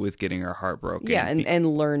okay with getting her heart broken. Yeah,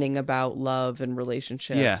 and learning about love and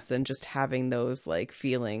relationships, Yeah. and just having those like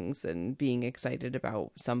feelings and being excited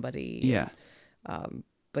about somebody. Yeah.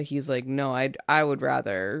 But he's like, no, I would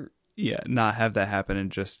rather not have that happen and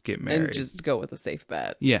just get married. and just go with a safe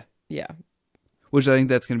bet. Yeah. Yeah. Which I think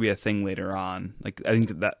that's going to be a thing later on. Like I don't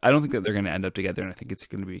think that they're going to end up together, and I think it's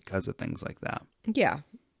going to be because of things like that. Yeah.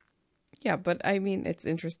 Yeah, but I mean, it's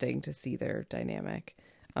interesting to see their dynamic.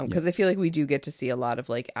 Because I feel like we do get to see a lot of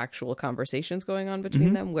like actual conversations going on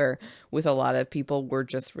between them, where with a lot of people, we're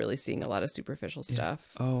just really seeing a lot of superficial stuff.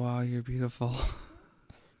 Oh, wow, you're beautiful.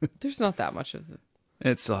 There's not that much of it.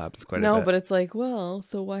 It still happens quite a bit. No, but it's like, well,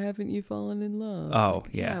 so why haven't you fallen in love? Oh,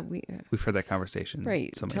 like, yeah. We've heard that conversation.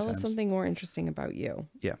 Right. So many Tell us times. something more interesting about you.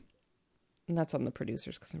 Yeah. And that's on the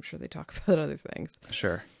producers, because I'm sure they talk about other things.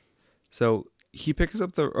 Sure. So he picks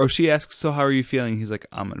up she asks, so how are you feeling? He's like,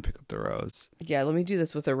 I'm going to pick up the rose. Yeah, let me do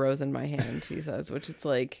this with a rose in my hand, he says, which it's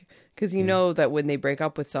like, because you know that when they break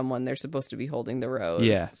up with someone, they're supposed to be holding the rose.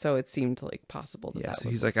 Yeah. So it seemed like possible that Yeah. that So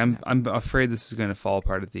was he's what's like, gonna happen. I'm afraid this is going to fall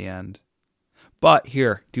apart at the end. But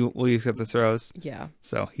here, will you accept this rose? Yeah.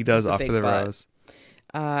 So he does It's a offer big the but. rose.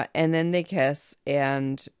 And then they kiss,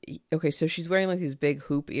 and okay, so she's wearing like these big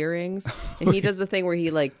hoop earrings, and he does the thing where he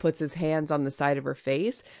like puts his hands on the side of her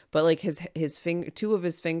face, but like his finger, two of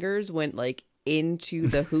his fingers went like into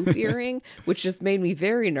the hoop earring, which just made me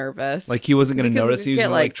very nervous. Like he wasn't going to notice. He was going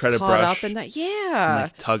to like try to caught brush up in that. and Yeah.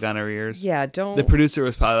 like tug on her ears. Yeah. Don't. The producer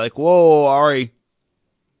was probably like, whoa, Ari,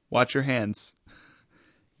 watch your hands.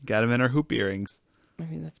 Got him in her hoop earrings. I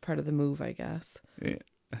mean, that's part of the move, I guess. Yeah.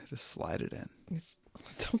 Just slide it in.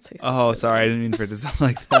 Don't say. Oh, sorry. I didn't mean for it to sound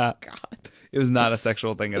like that. Oh, God. It was not a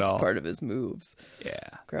sexual thing at It's all. part of his moves. Yeah.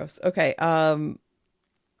 Gross. Okay. All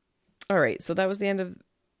right. So that was the end of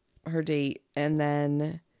her date, and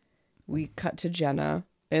then we cut to Jenna,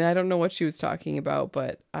 and I don't know what she was talking about,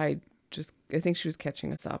 but I think she was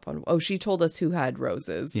catching us up on. Oh, she told us who had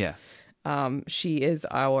roses. Yeah. She is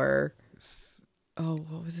our. Oh,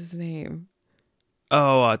 what was his name?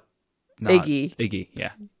 Oh, Iggy. Iggy.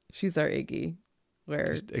 Yeah. She's our Iggy.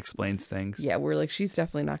 Where Just explains things. yeah, we're like, she's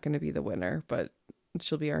definitely not going to be the winner, but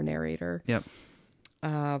she'll be our narrator. Yep.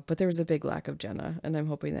 But there was a big lack of Jenna, and I'm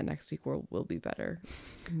hoping that next week will be better.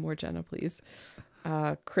 More Jenna, please.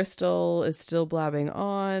 Crystal is still blabbing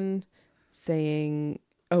on, saying,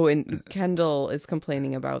 oh, and Kendall is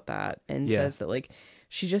complaining about that and says that like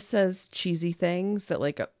she just says cheesy things that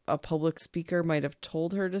like a public speaker might have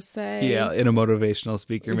told her to say. Yeah, and a motivational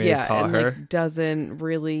speaker may have taught and, her. like, doesn't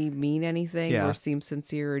really mean anything Yeah. or seem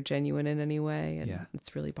sincere or genuine in any way, and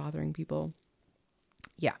it's really bothering people.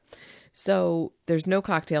 Yeah. So there's no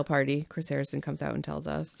cocktail party. Chris Harrison comes out and tells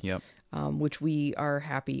us, Yep. which we are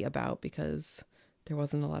happy about because there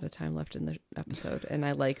wasn't a lot of time left in the episode, and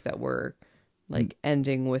I like that we're like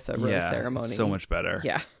ending with a rose ceremony. It's so much better.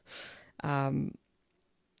 Yeah.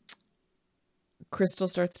 Crystal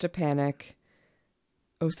starts to panic.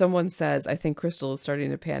 Oh, someone says, I think Crystal is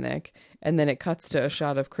starting to panic. And then it cuts to a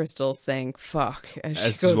shot of Crystal saying, fuck, as she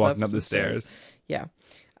She's goes walking up up the stairs. Yeah.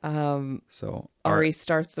 So Ari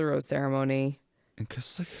starts the rose ceremony. And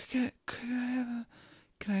Crystal's like,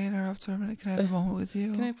 can I interrupt for a minute? Can I have a moment with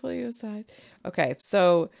you? Can I pull you aside? Okay,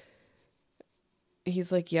 so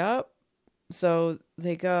he's like, yup. So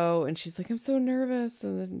they go, and she's like, I'm so nervous.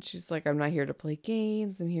 And then she's like, I'm not here to play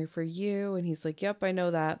games. I'm here for you. And he's like, yep, I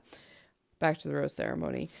know that. Back to the rose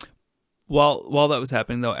ceremony. While that was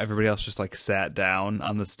happening, though, everybody else just like sat down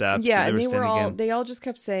on the steps. Yeah, and they all just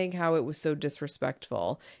kept saying how it was so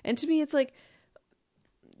disrespectful. And to me, it's like,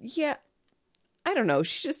 yeah, I don't know.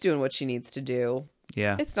 She's just doing what she needs to do.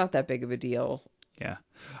 Yeah. It's not that big of a deal. Yeah.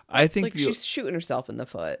 I think like she's shooting herself in the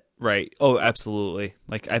foot. Right. Oh, absolutely.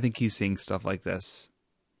 Like, I think he's seeing stuff like this.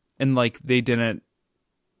 And like, they didn't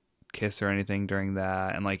kiss or anything during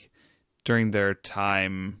that. And like, during their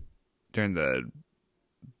time, during the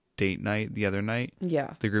date night, the other night.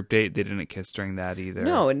 Yeah. The group date, they didn't kiss during that either.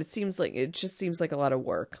 No, and it just seems like a lot of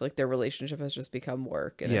work. Like their relationship has just become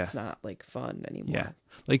work, and it's not like fun anymore. Yeah.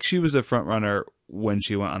 Like she was a front runner when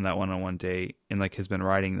she went on that one-on-one date and like has been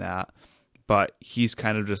riding that. But he's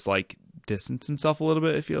kind of just like distanced himself a little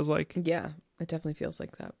bit, it feels like. Yeah, it definitely feels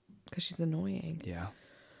like that because she's annoying. Yeah.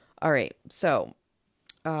 All right. So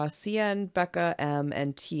CN, Becca, M,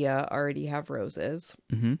 and Tia already have roses.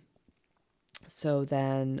 Mm-hmm. So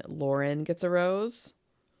then Lauren gets a rose.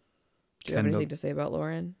 Do you have anything to say about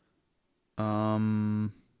Lauren?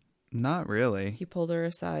 Not really. He pulled her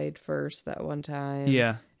aside first that one time.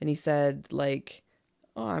 Yeah. And he said, like,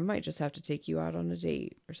 oh, I might just have to take you out on a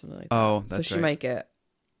date or something like that. Oh, that's so she right. might get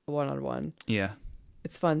a one-on-one. Yeah.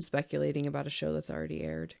 It's fun speculating about a show that's already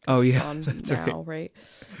aired. Oh, yeah. On That's now, right?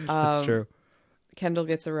 That's true. Kendall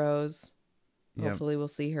gets a rose. Yep. Hopefully we'll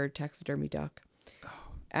see her taxidermy duck.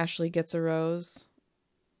 Ashley gets a rose.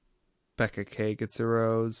 Becca K gets a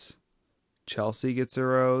rose. Chelsea gets a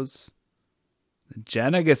rose.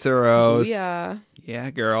 Jenna gets a rose. Yeah. Yeah,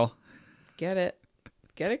 girl. Get it.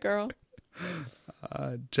 Get it, girl.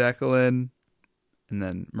 Jacqueline. And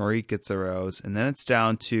then Marie gets a rose. And then it's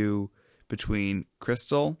down to between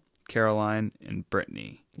Crystal, Caroline, and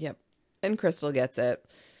Brittany. Yep. And Crystal gets it.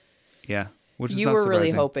 Yeah. Which is you not were surprising.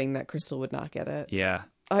 really hoping that Crystal would not get it. Yeah.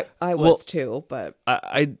 I was too, but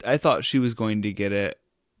I thought she was going to get it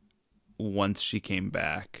once she came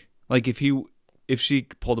back. Like if she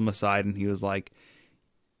pulled him aside and he was like,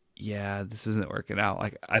 yeah, this isn't working out.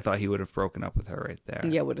 Like I thought he would have broken up with her right there.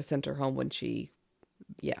 yeah, would have sent her home when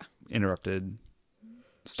interrupted.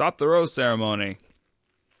 Stop the rose ceremony.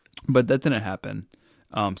 But that didn't happen.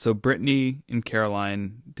 So Brittany and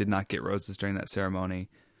Caroline did not get roses during that ceremony.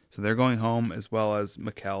 So they're going home, as well as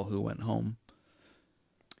Mikkel, who went home.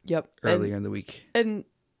 Yep. Earlier in the week. And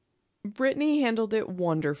Brittany handled it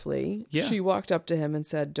wonderfully. Yeah. She walked up to him and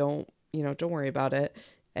said, don't worry about it.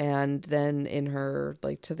 And then in her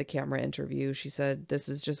to the camera interview, she said, this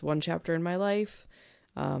is just one chapter in my life.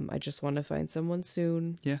 I just want to find someone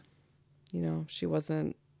soon. Yeah. She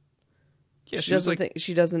wasn't. Yeah,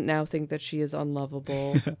 she doesn't now think that she is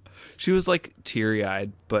unlovable. She was like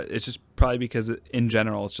teary-eyed, but it's just probably because in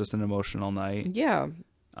general it's just an emotional night. Yeah.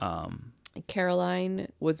 Caroline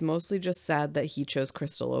was mostly just sad that he chose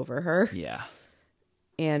Crystal over her. Yeah.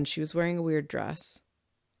 And she was wearing a weird dress.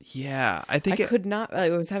 Yeah, I think I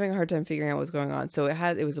was having a hard time figuring out what was going on. So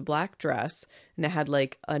it was a black dress and it had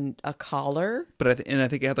like a collar. But I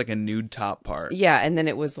think it had like a nude top part. Yeah, and then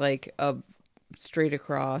it was like a straight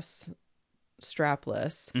across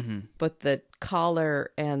strapless. Mm-hmm. But the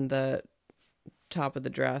collar and the top of the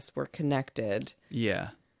dress were connected. Yeah.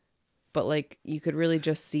 But like you could really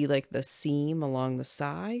just see like the seam along the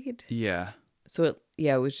side. Yeah. So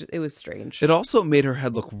it was strange. It also made her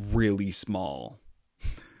head look really small.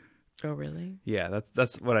 Oh, really? Yeah,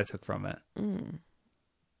 that's what I took from it. Mm.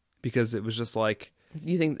 Because it was just like...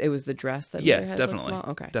 You think it was the dress that made her head definitely. look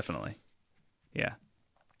small? Okay. Definitely. Yeah.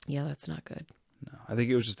 Yeah, that's not good. No, I think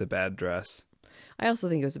it was just a bad dress. I also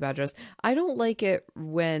think it was a bad dress. I don't like it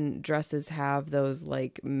when dresses have those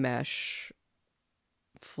like mesh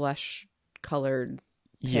flesh colored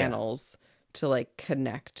panels to like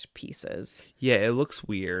connect pieces. Yeah, it looks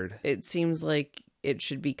weird. It seems like it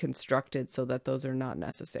should be constructed so that those are not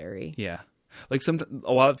necessary. Yeah. Like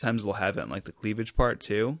a lot of times they'll have it in like the cleavage part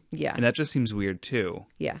too. Yeah. And that just seems weird too.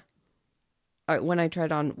 Yeah. When I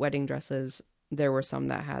tried on wedding dresses, there were some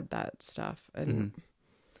that had that stuff and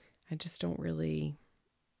I just don't really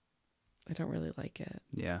like it.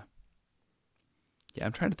 Yeah. Yeah,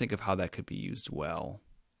 I'm trying to think of how that could be used well.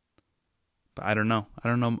 But I don't know. I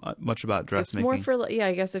don't know much about dressmaking. It's more for, yeah,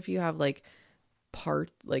 I guess if you have like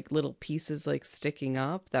like little pieces like sticking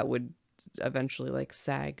up that would eventually like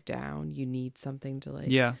sag down, you need something to like.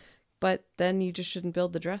 Yeah. But then you just shouldn't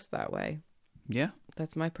build the dress that way. Yeah.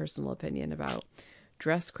 That's my personal opinion about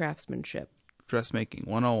dress craftsmanship. Dressmaking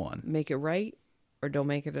 101. Make it right or don't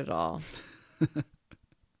make it at all.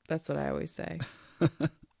 That's what I always say.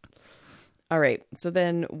 All right. So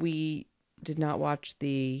then we did not watch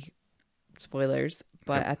the spoilers,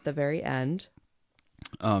 but at the very end,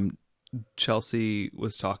 Chelsea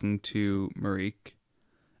was talking to Marique,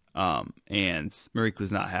 and Marique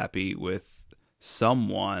was not happy with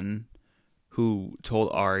someone who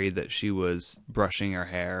told Ari that she was brushing her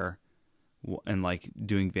hair and like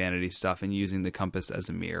doing vanity stuff and using the compass as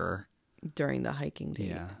a mirror during the hiking date.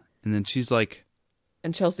 Yeah. And then she's like,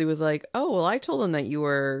 and Chelsea was like, "Oh, well, I told him that you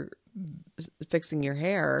were fixing your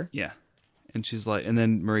hair." Yeah. And she's like, and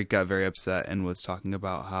then Marique got very upset and was talking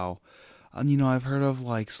about how, I've heard of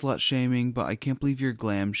like slut shaming, but I can't believe you're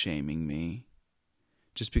glam shaming me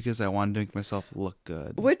just because I wanted to make myself look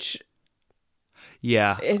good. Which,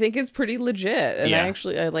 yeah, I think is pretty legit. And yeah.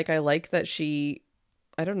 I like that she,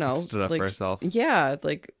 I don't know, stood up for herself. Yeah,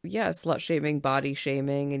 slut shaming, body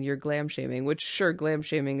shaming, and you're glam shaming. Which, sure, glam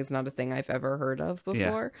shaming is not a thing I've ever heard of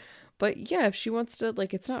before. Yeah. But yeah, if she wants to,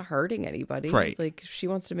 like, it's not hurting anybody. Right. Like, if she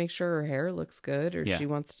wants to make sure her hair looks good, or she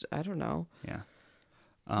wants to, I don't know. Yeah.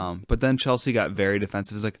 But then Chelsea got very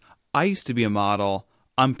defensive. It's like, I used to be a model.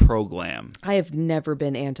 I'm pro glam. I have never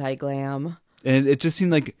been anti glam. And it just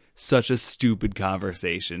seemed like such a stupid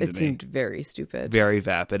conversation to me. It seemed very stupid. Very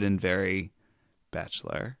vapid and very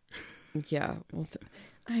bachelor. Yeah. Well,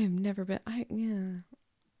 I have never been.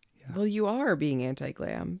 Yeah. Well, you are being anti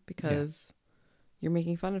glam because you're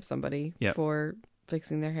making fun of somebody for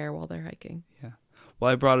fixing their hair while they're hiking. Yeah.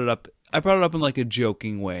 Well, I brought it up in like a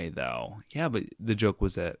joking way, though. Yeah, but the joke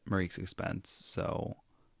was at Marique's expense, so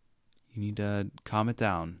you need to calm it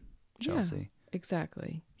down, Chelsea. Yeah,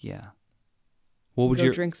 exactly. Yeah. What would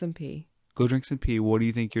Go drink some pee. Go drink some pee. What do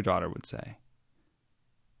you think your daughter would say?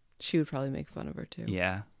 She would probably make fun of her too.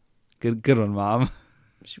 Yeah. Good one, Mom.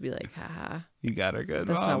 She'd be like, haha. You got her good,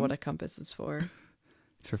 That's Mom. not what a compass is for.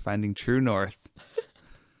 It's for finding true north.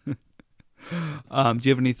 Do you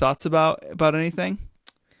have any thoughts about anything?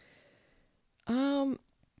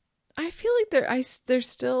 I feel like there's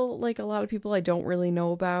still like a lot of people I don't really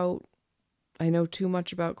know about. I know too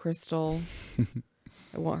much about Crystal.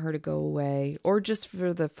 I want her to go away, or just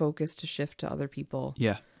for the focus to shift to other people.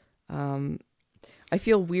 Yeah. I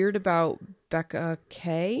feel weird about Becca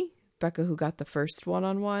who got the first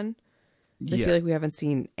one-on-one. I feel like we haven't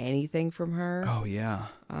seen anything from her. Oh yeah.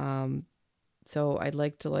 So I'd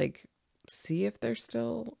like to like see if they're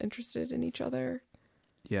still interested in each other.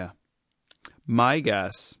 Yeah. My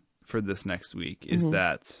guess for this next week is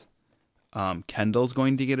that Kendall's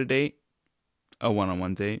going to get a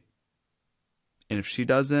one-on-one date. And if she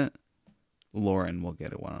doesn't, Lauren will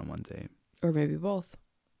get a one-on-one date. Or maybe both.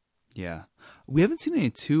 Yeah. We haven't seen any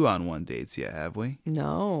 2-on-1 dates yet, have we?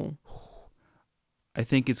 No. I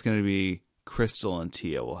think it's going to be Crystal and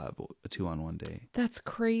Tia will have a 2-on-1 date. That's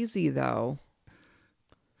crazy, though.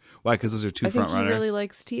 Why? Because those are two front runners. I think he really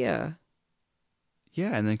likes Tia.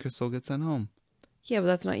 Yeah, and then Crystal gets sent home. Yeah, but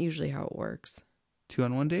that's not usually how it works.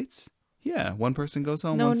 2-on-1 dates? Yeah, one person goes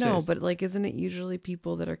home. No, but like, isn't it usually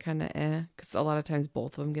people that are kind of Because a lot of times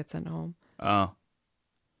both of them get sent home. Oh,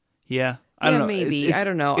 yeah. I don't know. Maybe. I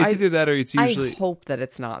don't know. It's either that or it's usually. I hope that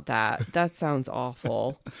it's not that. That sounds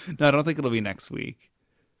awful. No, I don't think it'll be next week.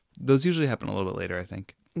 Those usually happen a little bit later, I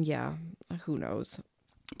think. Yeah, who knows?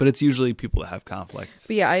 But it's usually people that have conflicts.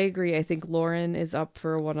 But yeah, I agree. I think Lauren is up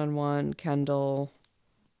for a one-on-one. Kendall,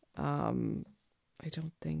 I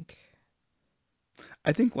don't think.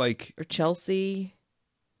 I think like... Or Chelsea.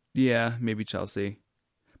 Yeah, maybe Chelsea.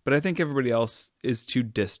 But I think everybody else is too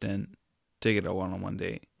distant to get a one-on-one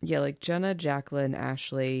date. Yeah, like Jenna, Jacqueline,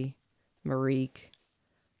 Ashley, Marique.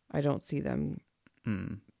 I don't see them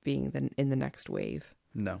being in the next wave.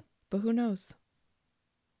 No. But who knows?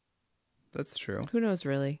 That's true. Who knows,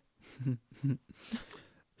 really?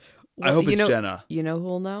 I hope it's Jenna. You know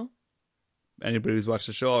who'll know? Anybody who's watched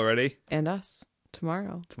the show already? And us.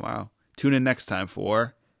 Tomorrow. Tune in next time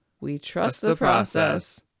for We Trust the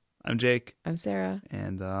Process. I'm Jake. I'm Sarah.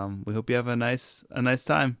 And we hope you have a nice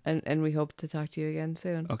time. And we hope to talk to you again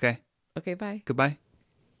soon. Okay. Okay, bye. Goodbye.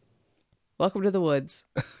 Welcome to the woods.